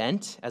my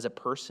bent as a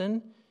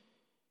person.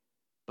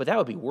 But that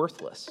would be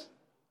worthless.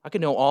 I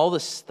could know all the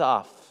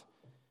stuff,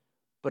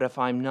 but if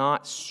I'm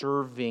not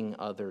serving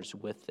others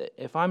with it,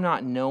 if I'm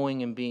not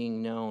knowing and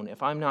being known,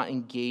 if I'm not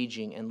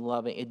engaging and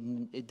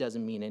loving, it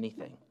doesn't mean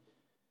anything.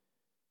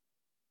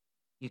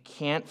 You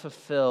can't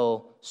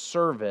fulfill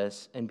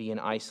service and be an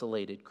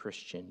isolated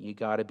Christian. You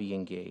got to be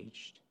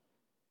engaged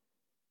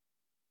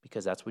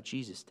because that's what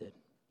Jesus did.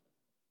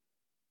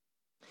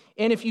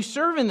 And if you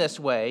serve in this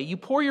way, you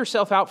pour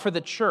yourself out for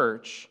the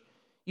church,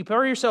 you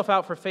pour yourself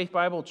out for Faith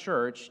Bible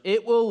Church,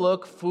 it will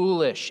look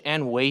foolish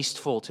and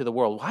wasteful to the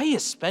world. Why are you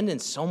spending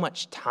so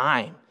much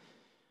time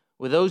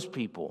with those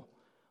people?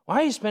 Why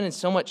are you spending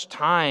so much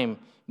time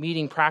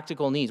meeting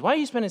practical needs? Why are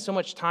you spending so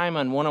much time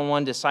on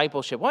one-on-one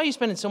discipleship? Why are you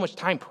spending so much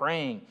time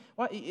praying?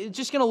 It's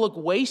just going to look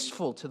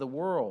wasteful to the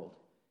world.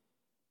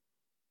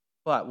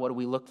 But what do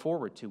we look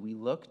forward to? We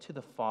look to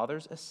the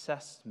Father's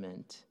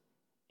assessment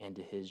and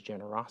to his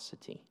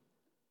generosity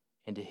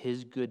and to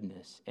his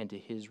goodness and to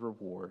his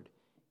reward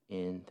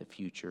in the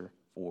future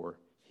for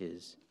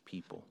his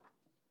people.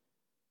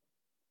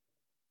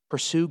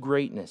 Pursue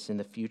greatness in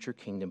the future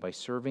kingdom by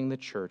serving the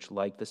church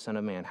like the Son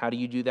of Man. How do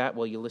you do that?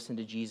 Well, you listen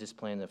to Jesus'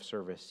 plan of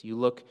service.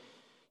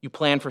 You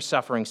plan for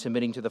suffering,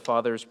 submitting to the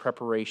Father's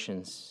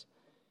preparations,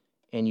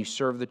 and you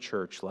serve the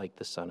church like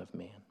the Son of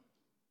Man.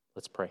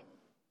 Let's pray.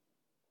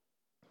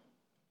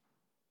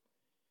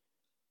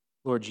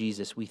 Lord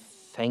Jesus, we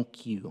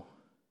thank you.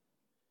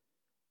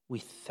 We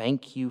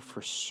thank you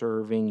for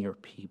serving your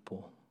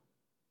people.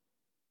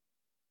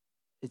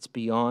 It's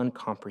beyond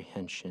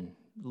comprehension,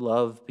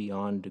 love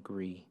beyond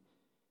degree.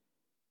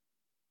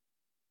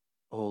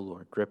 Oh,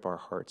 Lord, grip our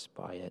hearts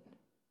by it.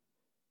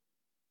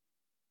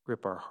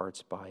 Grip our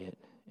hearts by it.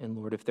 And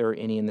Lord, if there are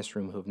any in this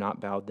room who have not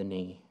bowed the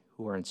knee,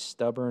 who are in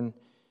stubborn,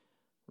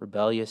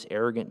 rebellious,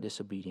 arrogant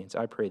disobedience,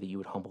 I pray that you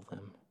would humble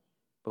them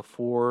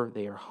before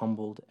they are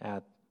humbled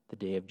at the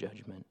day of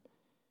judgment.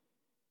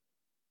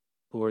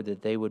 Lord,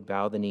 that they would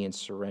bow the knee and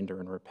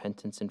surrender in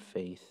repentance and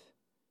faith,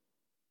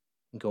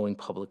 and going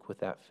public with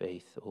that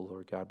faith, O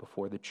Lord God,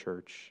 before the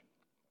church.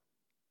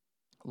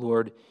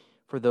 Lord,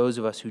 for those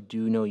of us who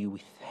do know you,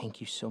 we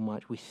thank you so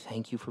much. We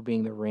thank you for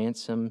being the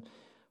ransom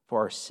for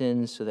our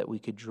sins so that we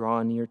could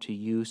draw near to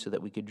you, so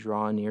that we could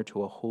draw near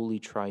to a holy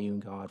triune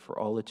God for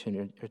all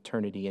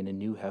eternity and a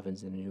new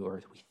heavens and a new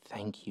earth. We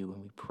thank you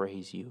and we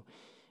praise you,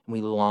 and we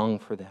long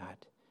for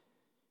that.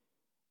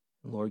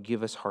 Lord,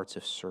 give us hearts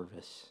of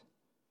service.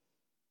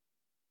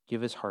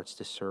 Give us hearts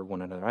to serve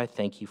one another. I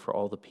thank you for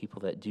all the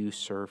people that do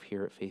serve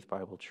here at Faith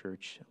Bible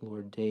Church.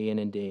 Lord, day in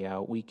and day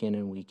out, week in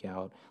and week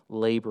out,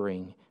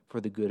 laboring for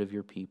the good of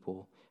your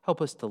people.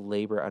 Help us to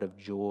labor out of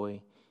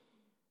joy,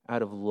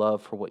 out of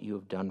love for what you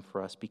have done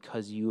for us.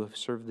 Because you have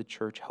served the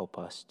church, help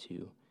us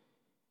too.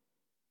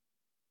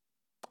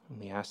 And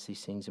we ask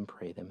these things and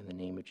pray them in the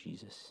name of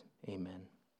Jesus. Amen.